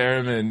 Her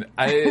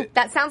theremin.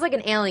 That sounds like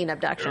an alien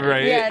abduction,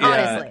 right? Yeah,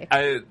 honestly.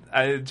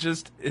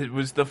 It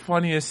was the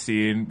funniest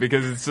scene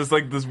because it's just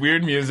like this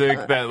weird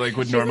music that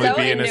would normally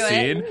be in a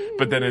scene,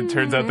 but then it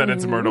turns out that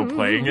it's Myrtle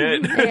playing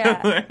it.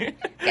 Yeah.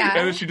 Yeah.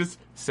 And then she just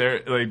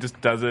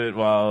just does it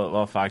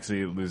while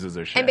Foxy loses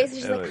her shit. And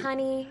basically she's like,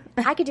 honey,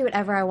 I could do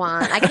whatever I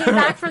want. I came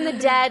back from the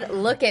dead.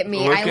 Look at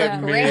me. I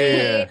look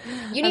great.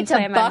 You need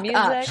to buck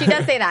up. She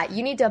does say that.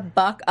 You need to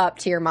buck up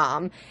to your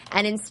mom.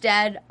 And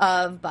instead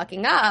of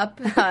bucking up,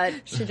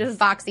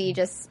 Foxy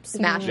just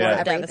smashed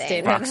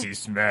everything. Foxy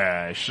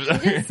smash.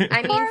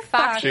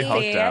 Foxy.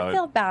 I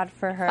feel bad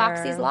for her.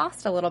 Foxy's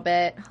lost a little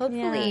bit.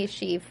 Hopefully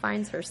she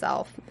finds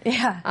herself.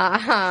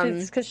 Yeah.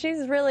 Because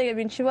she's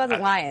really, she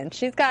wasn't lying.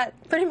 She's got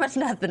pretty much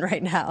nothing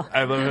right now.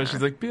 I love how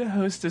she's like, be a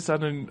hostess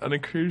on a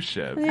cruise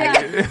ship.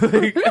 Yeah.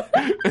 You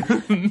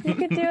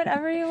could do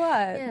whatever you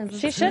want. Yeah,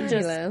 she should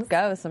just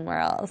go somewhere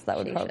else. That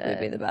would probably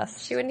be the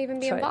best. She wouldn't even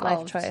be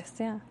involved. Life choice,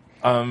 yeah.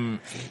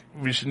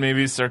 We should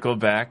maybe circle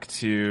back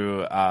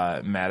to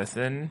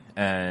Madison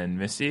and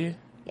Misty.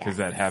 Because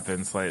that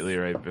happened slightly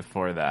right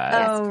before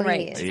that. Oh,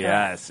 right.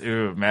 Yes.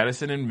 Ooh,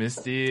 Madison and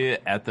Misty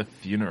at the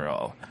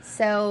funeral.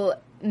 So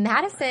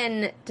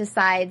Madison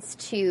decides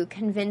to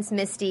convince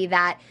Misty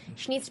that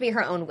she needs to be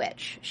her own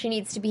witch. She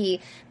needs to be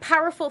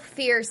powerful,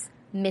 fierce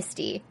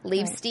Misty.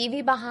 Leave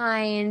Stevie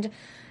behind.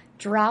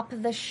 Drop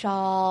the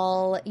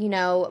shawl.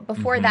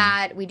 Before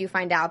that, we do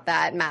find out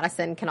that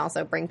Madison can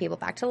also bring people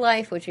back to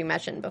life, which we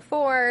mentioned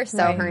before.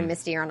 So her and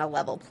Misty are on a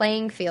level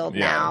playing field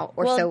now,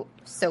 or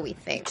so we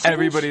think.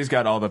 Everybody's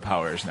got all the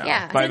powers now.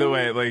 Yeah. By the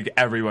way,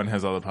 everyone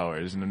has all the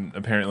powers, and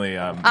apparently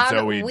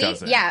Zoe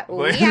doesn't. Yeah,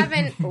 we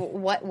haven't.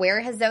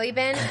 Where has Zoe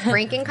been?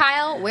 Frank and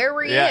Kyle, where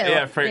were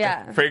you? Frank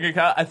and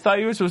Kyle. I thought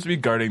you were supposed to be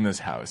guarding this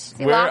house. Is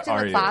he locked in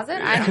the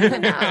closet? I don't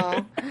even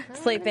know.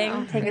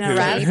 Sleeping, taking a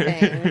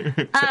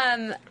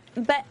rest.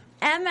 But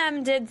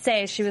did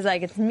say, she was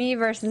like, it's me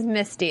versus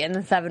Misty in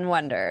the Seven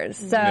Wonders.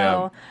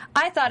 So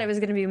I thought it was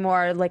going to be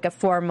more like a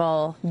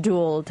formal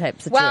duel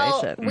type situation.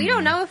 Well, we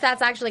don't know if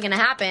that's actually going to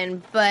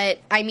happen, but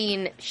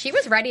she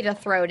was ready to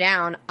throw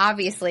down,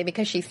 obviously,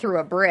 because she threw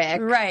a brick.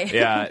 Right.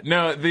 Yeah.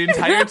 No, the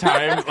entire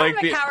time. That's kind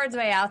of a coward's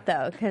way out,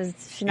 though, because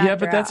she knocked her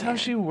but that's out. how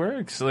she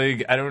works.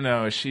 I don't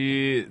know.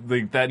 She,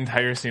 that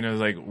entire scene, I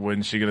was like,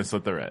 when's she going to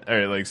slit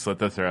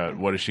the throat?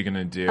 What is she going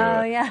to do?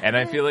 Oh, yeah. And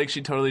I feel like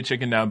she totally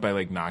chickened out by,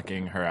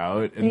 knocking her out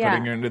and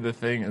putting her into the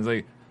thing. It's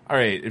like, all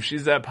right, if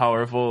she's that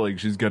powerful,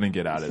 she's gonna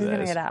get out of this.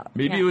 Gonna get out.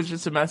 Maybe it was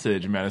just a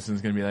message.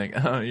 Madison's gonna be like,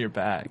 "Oh, you're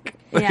back."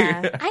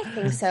 Yeah, I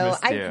think so.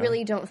 I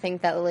really don't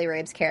think that Lily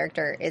Rabe's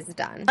character is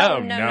done. Oh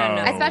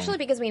no! Especially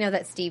because we know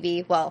that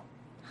Stevie. Well,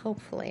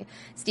 hopefully,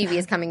 Stevie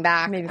is coming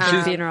back. Maybe for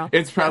the funeral.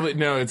 It's probably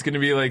it's gonna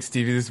be like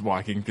Stevie's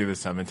walking through the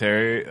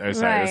cemetery. Or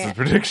sorry, this is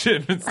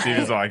prediction.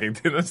 Stevie's walking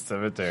through the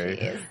cemetery.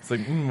 Jeez. It's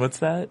like, what's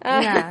that?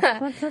 Yeah,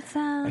 what's that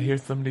sound? I hear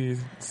somebody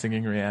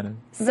singing Rihanna.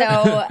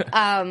 So,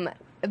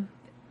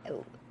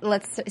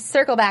 let's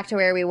circle back to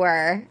where we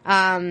were.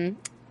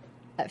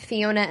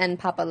 Fiona and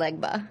Papa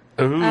Legba.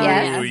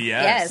 Ooh,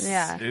 yes.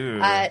 Yeah.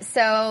 Ooh.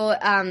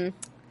 So,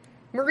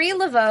 Marie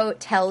Laveau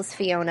tells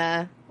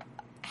Fiona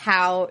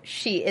how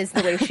she is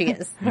the way she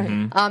is.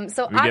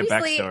 So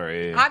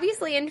we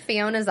obviously in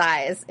Fiona's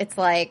eyes, it's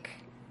like,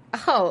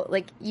 oh,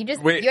 like, you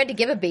had to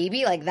give a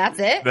baby? Like, that's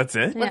it? That's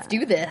it? Let's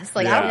do this.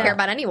 Like, I don't care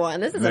about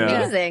anyone. This is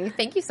amazing.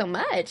 Thank you so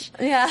much.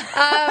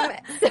 Yeah.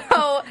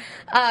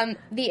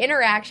 The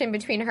interaction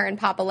between her and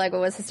Papa Legba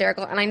was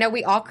hysterical, and I know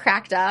we all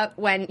cracked up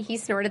when he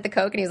snorted the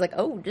coke, and he was like,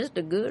 oh, just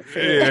a good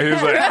shit. Yeah, he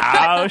was like,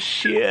 oh,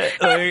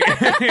 shit. Like,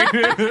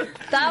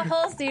 that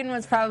whole scene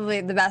was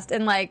probably the best,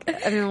 and, like,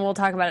 I mean, we'll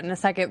talk about it in a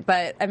second,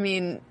 but, I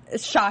mean,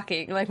 it's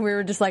shocking. Like, we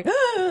were just like,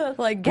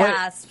 like,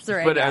 gasps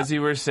right But now. as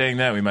you were saying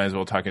that, we might as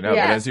well talk it out.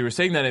 Yeah. But as you were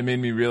saying that, it made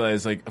me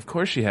realize, like, of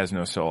course she has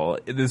no soul.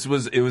 It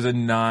was a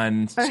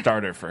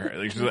non-starter for her.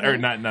 Like, she was, or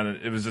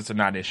it was just a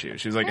non-issue.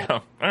 She was like,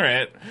 oh, all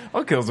right,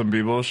 I'll kill some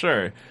people,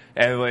 sure.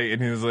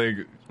 And he was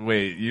like,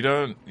 wait,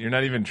 you're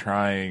not even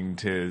trying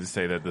to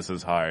say that this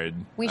is hard.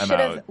 We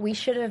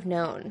should have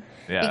known.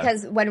 Yeah.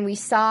 Because when we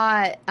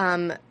saw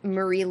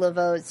Marie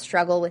Laveau's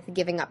struggle with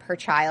giving up her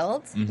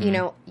child, you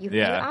know,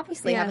 you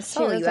obviously have a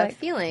soul, you have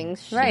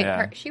feelings.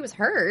 Right. She was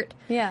hurt.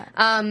 Yeah.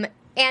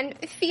 And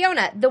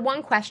Fiona, the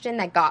one question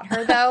that got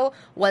her, though,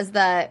 was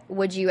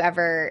would you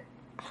ever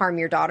harm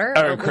your daughter?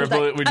 Or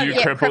would you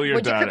cripple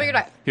your daughter? Cripple your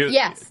daughter?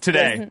 Yes.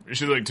 Today.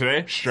 She's like,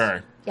 today?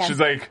 Sure. Yes.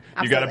 She's like,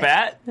 you got a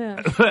bat?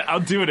 Yeah.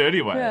 I'll do it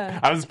anyway. Yeah.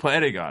 I was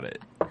planning on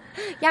it.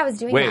 Yeah, I was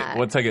doing that. Wait,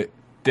 1 second.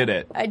 Did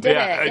it. I did it.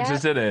 I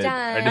just did it.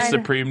 Done. I just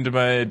supremed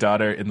my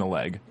daughter in the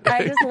leg.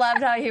 I just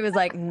loved how he was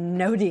like,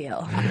 no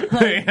deal.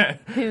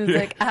 He was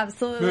like,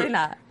 absolutely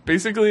not.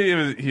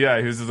 Basically, he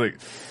was just like,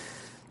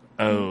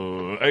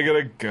 oh, I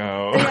gotta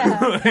go.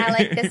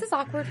 Yeah, this is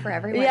awkward for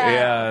everyone.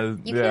 Yeah.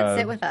 You can't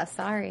sit with us,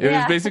 sorry. It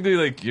was basically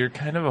like, you're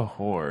kind of a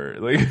whore.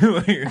 Like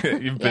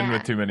you've been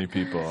with too many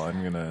people.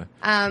 I'm gonna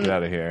get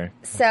out of here.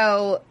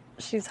 So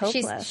she's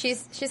hopeless.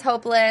 She's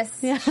hopeless.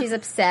 Yeah. She's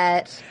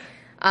upset.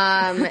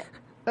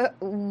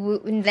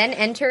 Then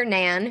enter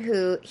Nan,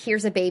 who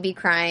hears a baby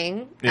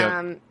crying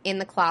in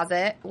the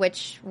closet,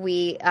 which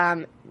we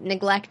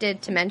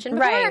neglected to mention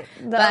before. Right.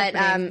 But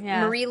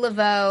Marie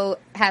Laveau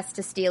has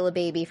to steal a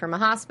baby from a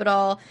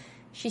hospital.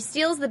 She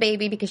steals the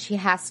baby because she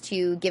has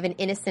to give an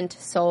innocent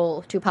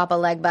soul to Papa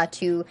Legba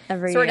to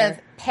of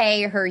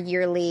pay her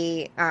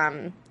yearly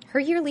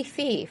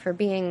fee for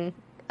being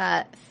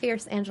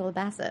fierce Angela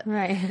Bassett.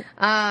 Right.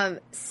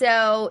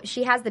 So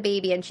she has the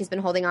baby and she's been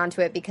holding on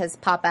to it because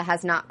Papa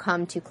has not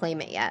come to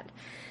claim it yet.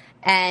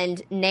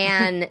 And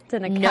Nan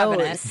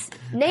knows.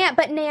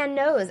 But Nan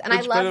knows. And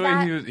I love by the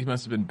that. way, he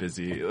must have been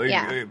busy.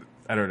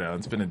 I don't know.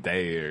 It's been a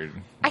day or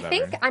whatever. I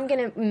think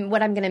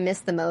what I'm gonna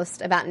miss the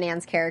most about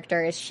Nan's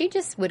character is she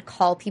just would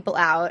call people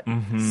out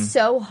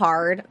so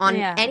hard on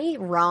any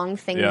wrong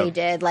thing they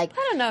did. Like,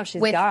 I don't know if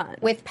she's gone.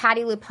 With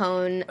Patti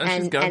LuPone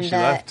and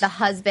the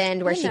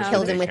husband where she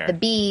killed him with the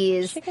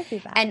bees. She could be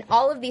back. And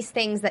all of these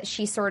things that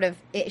she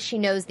she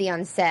knows the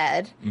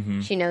unsaid.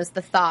 She knows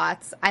the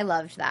thoughts. I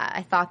loved that.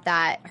 I thought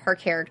that her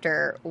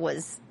character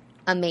was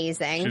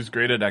amazing. She's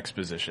great at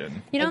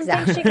exposition. You don't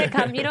think she could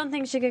come? You don't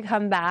think she could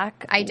come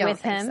back? I don't with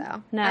think him?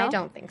 so. No, I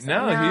don't think so.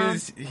 No,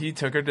 he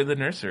took her to the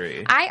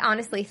nursery. I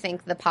honestly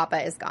think the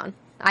Papa is gone.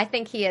 I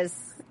think he is.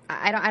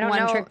 I don't know.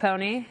 One trick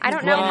pony. I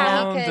don't know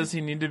how he could. Does he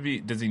need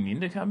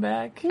to come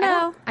back?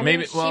 No.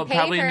 Maybe. Well,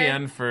 probably in the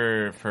end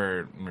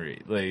for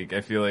Marie. Like,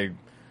 I feel like.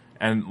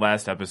 And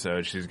last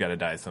episode, she's got to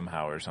die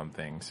somehow or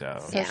something. So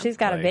she's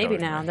got a baby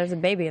now. There's a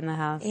baby in the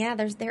house. Yeah,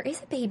 there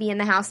is a baby in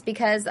the house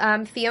because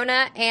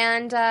Fiona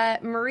and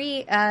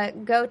Marie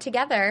go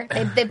together.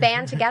 They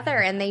band together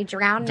and they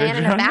drown Nan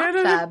in a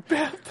bathtub,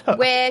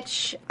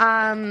 which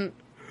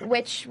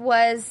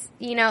was,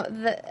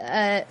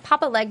 the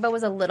Papa Legba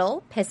was a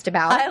little pissed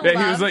about.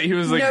 He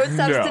was like, no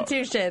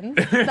substitution.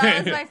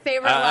 That was my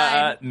favorite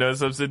line. No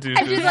substitution.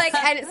 And she's like,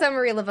 and so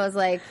Marie Laveau's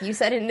like, you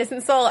said an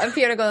innocent soul, and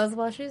Fiona goes,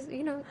 well, she's,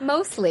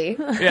 mostly.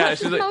 Yeah,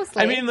 she's like,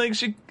 mostly. I mean, like,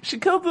 she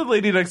killed the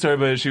lady next door,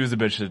 but she was a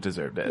bitch that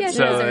deserved it. Yeah, she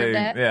deserved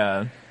it.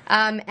 Yeah.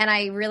 And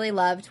I really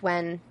loved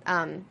when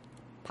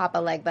Papa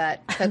Legba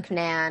took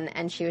Nan,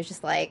 and she was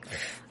just like,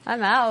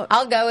 I'm out.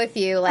 I'll go with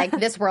you. Like,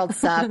 this world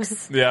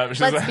sucks. Yeah,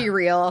 let's be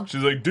real.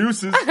 She's like,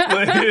 deuces.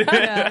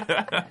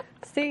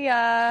 See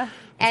ya.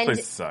 And this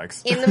place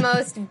sucks. In the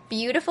most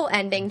beautiful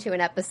ending to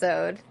an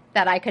episode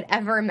that I could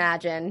ever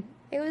imagine,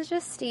 it was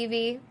just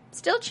Stevie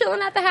still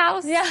chilling at the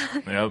house. Yeah.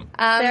 Yep.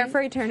 There for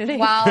eternity.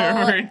 While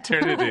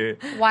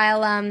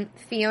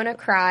Fiona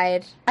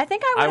cried. I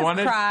think I would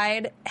have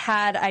cried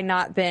had I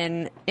not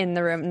been in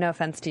the room. No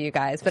offense to you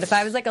guys, but if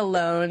I was like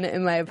alone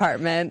in my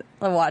apartment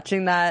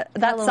watching that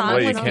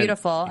song was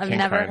beautiful. I've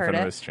never heard it. In front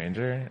of a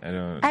stranger?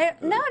 No. I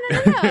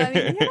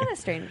mean, you're not a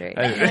stranger.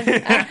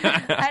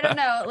 I don't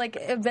know.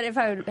 But if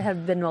I would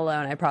have been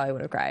alone, I probably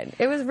would have cried.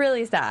 It was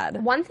really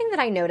sad. One thing that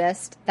I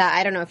noticed that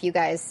I don't know if you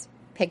guys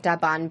picked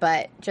up on,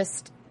 but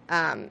just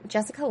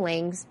Jessica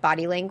Lange's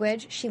body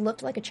language, she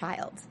looked like a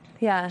child.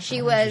 Yeah.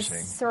 She was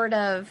sort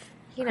of,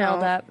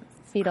 curled up,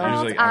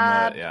 fetal.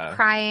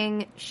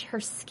 Crying.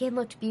 Her skin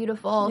looked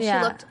beautiful.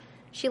 Yeah.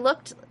 She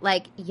looked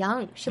like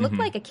young. She looked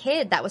like a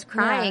kid that was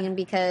crying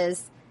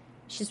because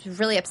she's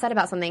really upset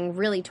about something,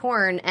 really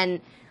torn. And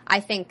I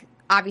think,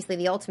 obviously,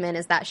 the ultimate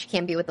is that she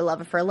can't be with the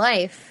love of her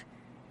life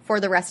for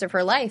the rest of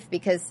her life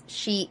because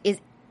she is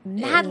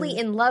madly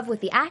in love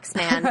with the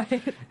Axeman.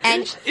 Right.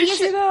 And Is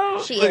she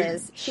though? She Like,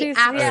 is. She she's-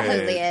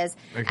 absolutely Okay. is.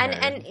 Okay.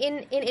 And in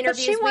interviews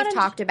she wanted- we've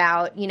talked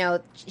about,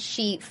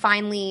 she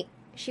finally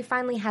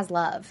has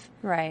love.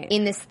 Right.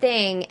 In this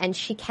thing, and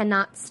she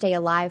cannot stay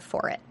alive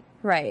for it.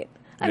 Right.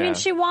 I Yeah. mean,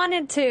 she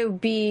wanted to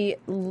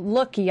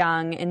look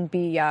young and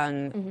be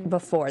young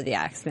before the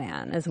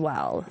Axeman as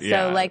well.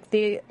 Yeah. So, like,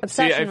 the See,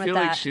 obsession I with feel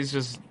that. like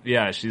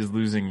she's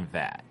losing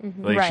that.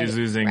 Like Right. she's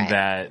losing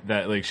Right.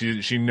 that like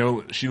she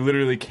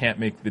literally can't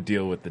make the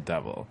deal with the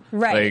devil.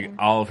 Right. Like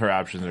all of her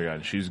options are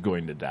gone. She's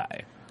going to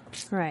die.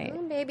 Right.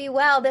 Maybe.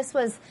 Well, this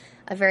was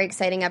a very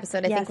exciting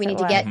episode. I Yes, think we it need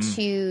to was. get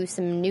to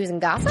some news and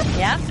gossip.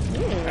 Yeah.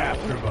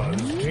 AfterBuzz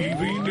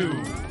TV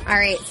News. All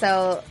right,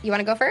 so you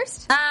want to go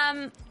first?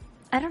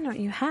 I don't know what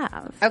you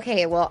have.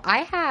 Okay, well, I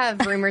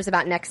have rumors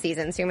about next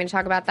season, so you want me to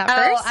talk about that Oh,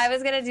 first? I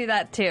was going to do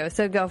that too,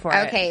 so go for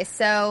it. Okay,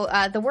 so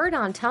the word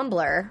on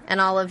Tumblr and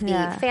all of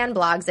the fan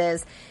blogs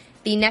is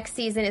the next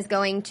season is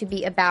going to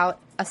be about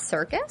a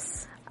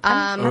circus.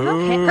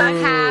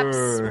 Perhaps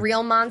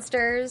real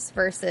monsters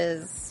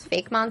versus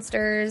fake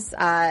monsters.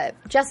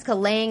 Jessica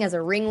Lange as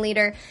a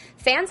ringleader.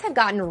 Fans have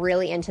gotten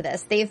really into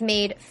this. They've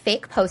made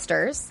fake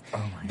posters.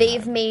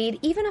 They've made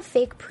even a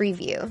fake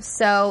preview.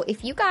 So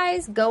if you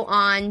guys go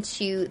on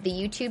to the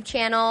YouTube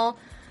channel,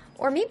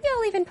 or maybe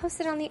I'll even post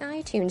it on the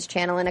iTunes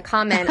channel in a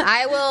comment.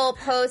 I will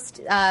post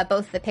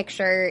both the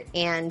picture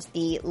and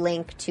the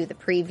link to the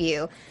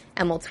preview,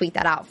 and we'll tweet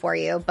that out for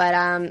you.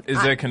 But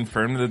Is it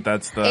confirmed that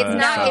that's the it's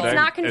not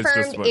subject? confirmed. It's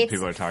just what It's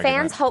people are talking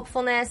fans' about.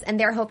 hopefulness, and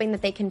they're hoping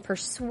that they can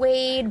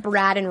persuade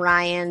Brad and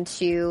Ryan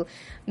to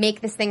make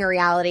this thing a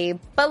reality.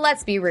 But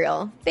let's be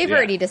real. They've Yeah.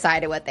 already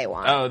decided what they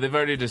want. Oh, they've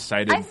already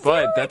decided, I feel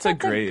but like that's a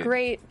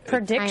great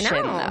prediction,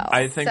 I know. though.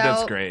 I think So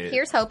that's great.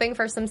 Here's hoping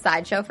for some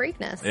sideshow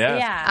freakness. Yeah.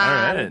 Yeah.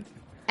 All right.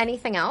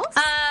 Anything else?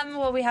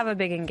 Well, we have a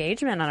big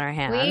engagement on our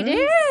hands. We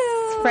do.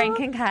 Frank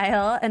and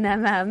Kyle and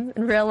MM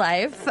in real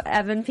life.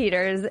 Evan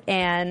Peters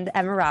and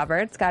Emma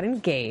Roberts got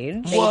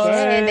engaged. They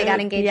did. They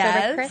got engaged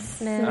Yes. over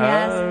Christmas.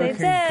 Yes, Oh, they did.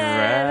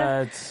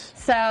 congrats.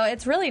 So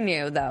it's really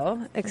new, though.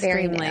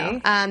 Very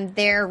Extremely. new.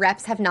 Their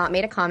reps have not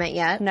made a comment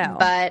yet. No.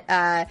 But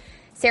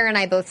Sarah and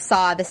I both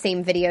saw the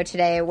same video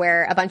today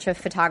where a bunch of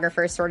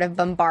photographers sort of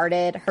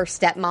bombarded her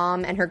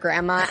stepmom and her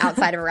grandma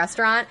outside of a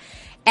restaurant.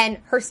 And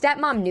her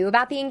stepmom knew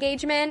about the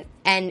engagement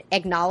and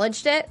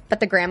acknowledged it, but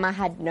the grandma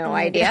had no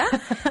idea.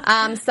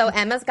 So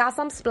Emma's got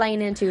some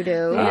splaining to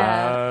do.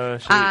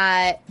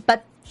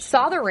 But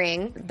saw the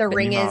ring. The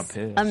ring is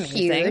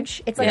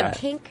huge. It's like a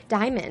pink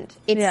diamond.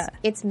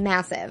 It's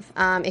massive.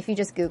 If you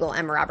just Google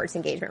Emma Roberts'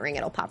 engagement ring,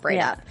 it'll pop right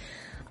up.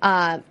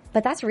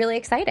 But that's really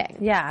exciting.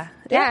 Yeah.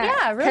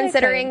 Really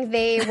considering exciting.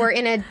 they were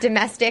in a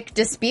domestic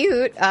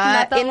dispute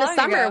Not that in the long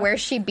summer ago. where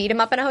she beat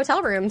him up in a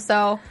hotel room.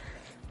 So,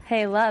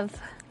 Hey, love.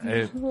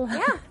 yeah,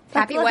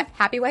 happy wife,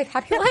 happy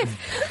life.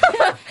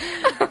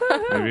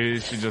 Maybe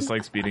she just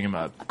likes beating him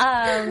up.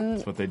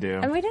 That's what they do.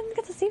 And we didn't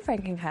get to see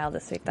Frank and Kyle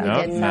this week, though.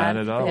 No, didn't. not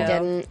at all. We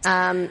didn't.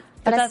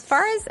 But as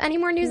far as any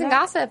more news and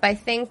gossip, I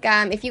think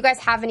if you guys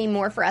have any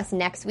more for us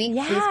next week,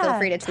 please feel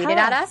free to tweet it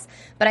at us.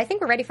 But I think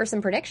we're ready for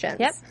some predictions.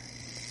 Yep.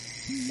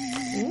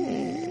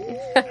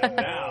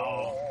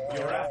 Now,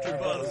 your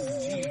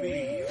AfterBuzz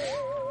TV.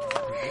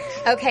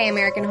 Okay,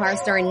 American Horror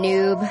Story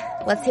noob.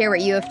 Let's hear what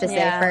you have to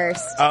say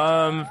first.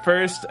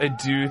 First, I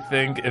do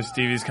think if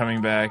Stevie's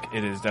coming back,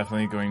 it is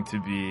definitely going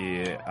to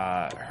be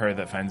her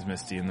that finds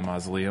Misty in the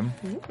mausoleum.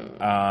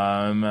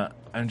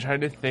 I'm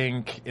trying to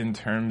think in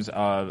terms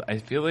of, I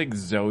feel like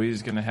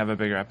Zoe's going to have a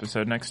bigger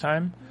episode next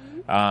time.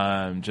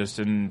 Just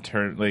in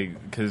turn,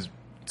 like, because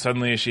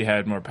suddenly she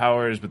had more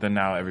powers, but then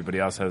now everybody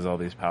else has all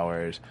these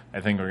powers. I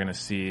think we're going to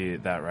see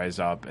that rise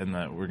up, and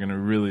that we're going to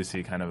really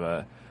see kind of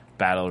a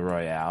battle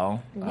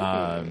royale.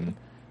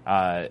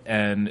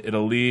 And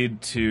it'll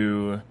lead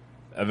to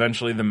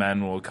eventually the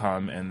men will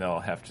come and they'll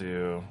have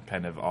to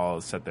kind of all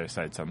set their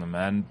sights on the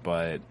men,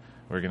 but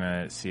we're going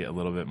to see a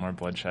little bit more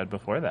bloodshed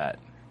before that.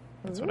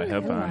 That's what I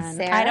hope on.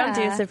 Sarah. I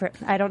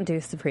don't do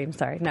Supreme.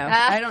 Sorry, no,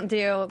 I don't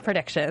do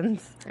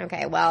predictions.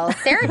 Okay, well,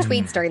 Sarah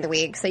tweets during the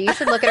week, so you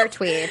should look at her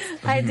tweets.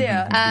 I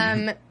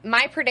do.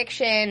 My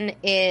prediction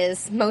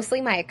is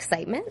mostly my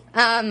excitement.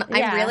 I'm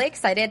really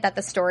excited that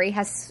the story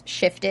has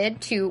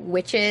shifted to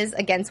witches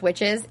against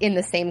witches in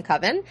the same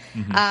coven.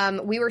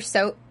 We were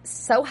so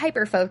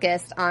hyper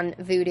focused on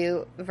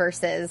voodoo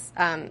versus,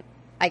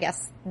 I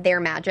guess, their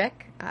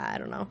magic. I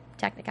don't know,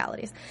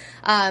 technicalities.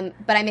 But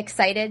I'm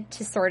excited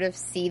to sort of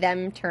see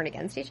them turn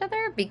against each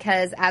other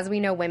because, as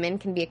we know, women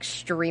can be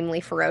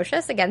extremely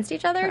ferocious against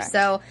each other. Correct.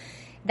 So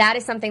that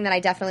is something that I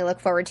definitely look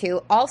forward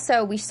to.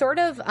 Also, we sort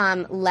of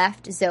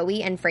left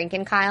Zoe and Frank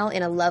and Kyle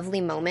in a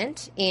lovely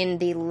moment in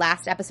the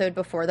last episode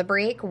before the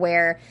break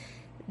where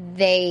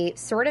they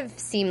sort of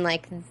seem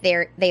like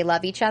they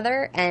love each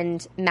other,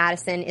 and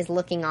Madison is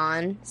looking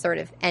on, sort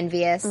of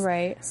envious.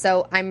 Right.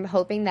 So I'm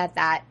hoping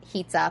that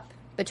heats up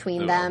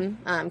between them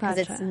because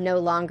it's no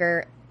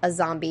longer a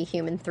zombie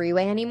human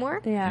three-way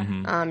anymore. Yeah.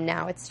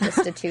 Now it's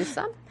just a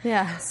twosome.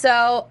 Yeah.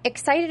 So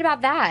excited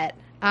about that.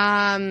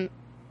 And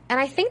And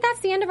I think that's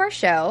the end of our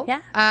show.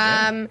 Yeah.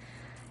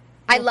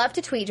 I love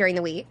to tweet during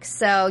the week,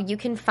 so you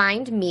can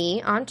find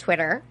me on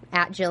Twitter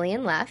at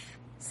Jillian Leff.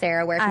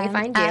 Sarah, where can we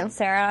find you? At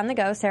Sarah on the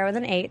go, Sarah with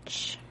an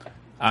H.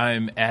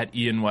 I'm at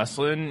Ian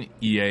Westlin,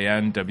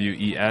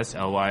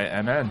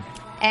 EANWESLYNN.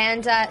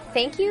 And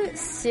thank you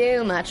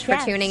so much for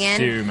tuning in.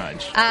 So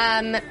much.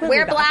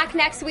 We're Black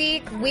next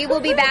week. We will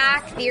be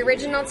back, the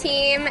original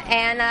team,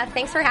 and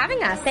thanks for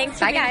having us. Thanks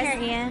for Bye, being guys.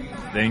 here, Ian.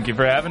 Thank you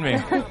for having me.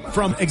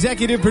 From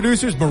executive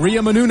producers Maria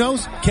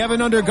Menounos,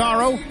 Kevin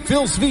Undergaro,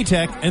 Phil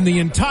Svitek, and the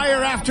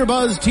entire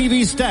AfterBuzz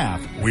TV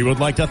staff, we would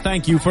like to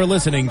thank you for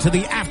listening to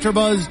the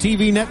AfterBuzz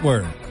TV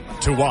network.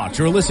 To watch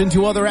or listen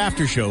to other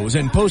after shows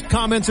and post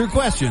comments or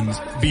questions,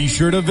 be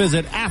sure to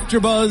visit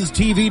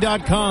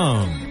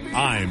AfterBuzzTV.com.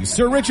 I'm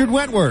Sir Richard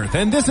Wentworth,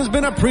 and this has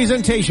been a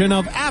presentation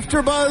of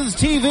AfterBuzz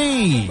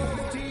TV.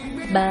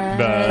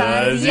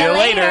 Buzz you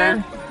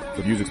later.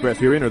 The views expressed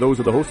herein are those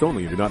of the hosts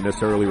only and do not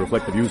necessarily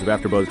reflect the views of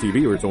AfterBuzz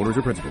TV or its owners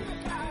or principals.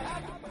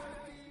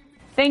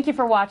 Thank you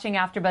for watching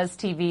AfterBuzz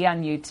TV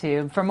on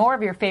YouTube. For more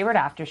of your favorite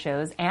after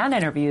shows and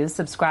interviews,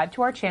 subscribe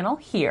to our channel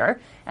here,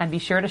 and be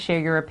sure to share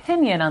your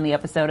opinion on the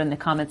episode in the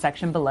comment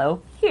section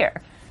below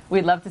here.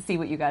 We'd love to see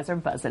what you guys are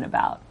buzzing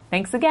about.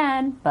 Thanks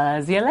again.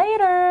 Buzz you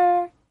later.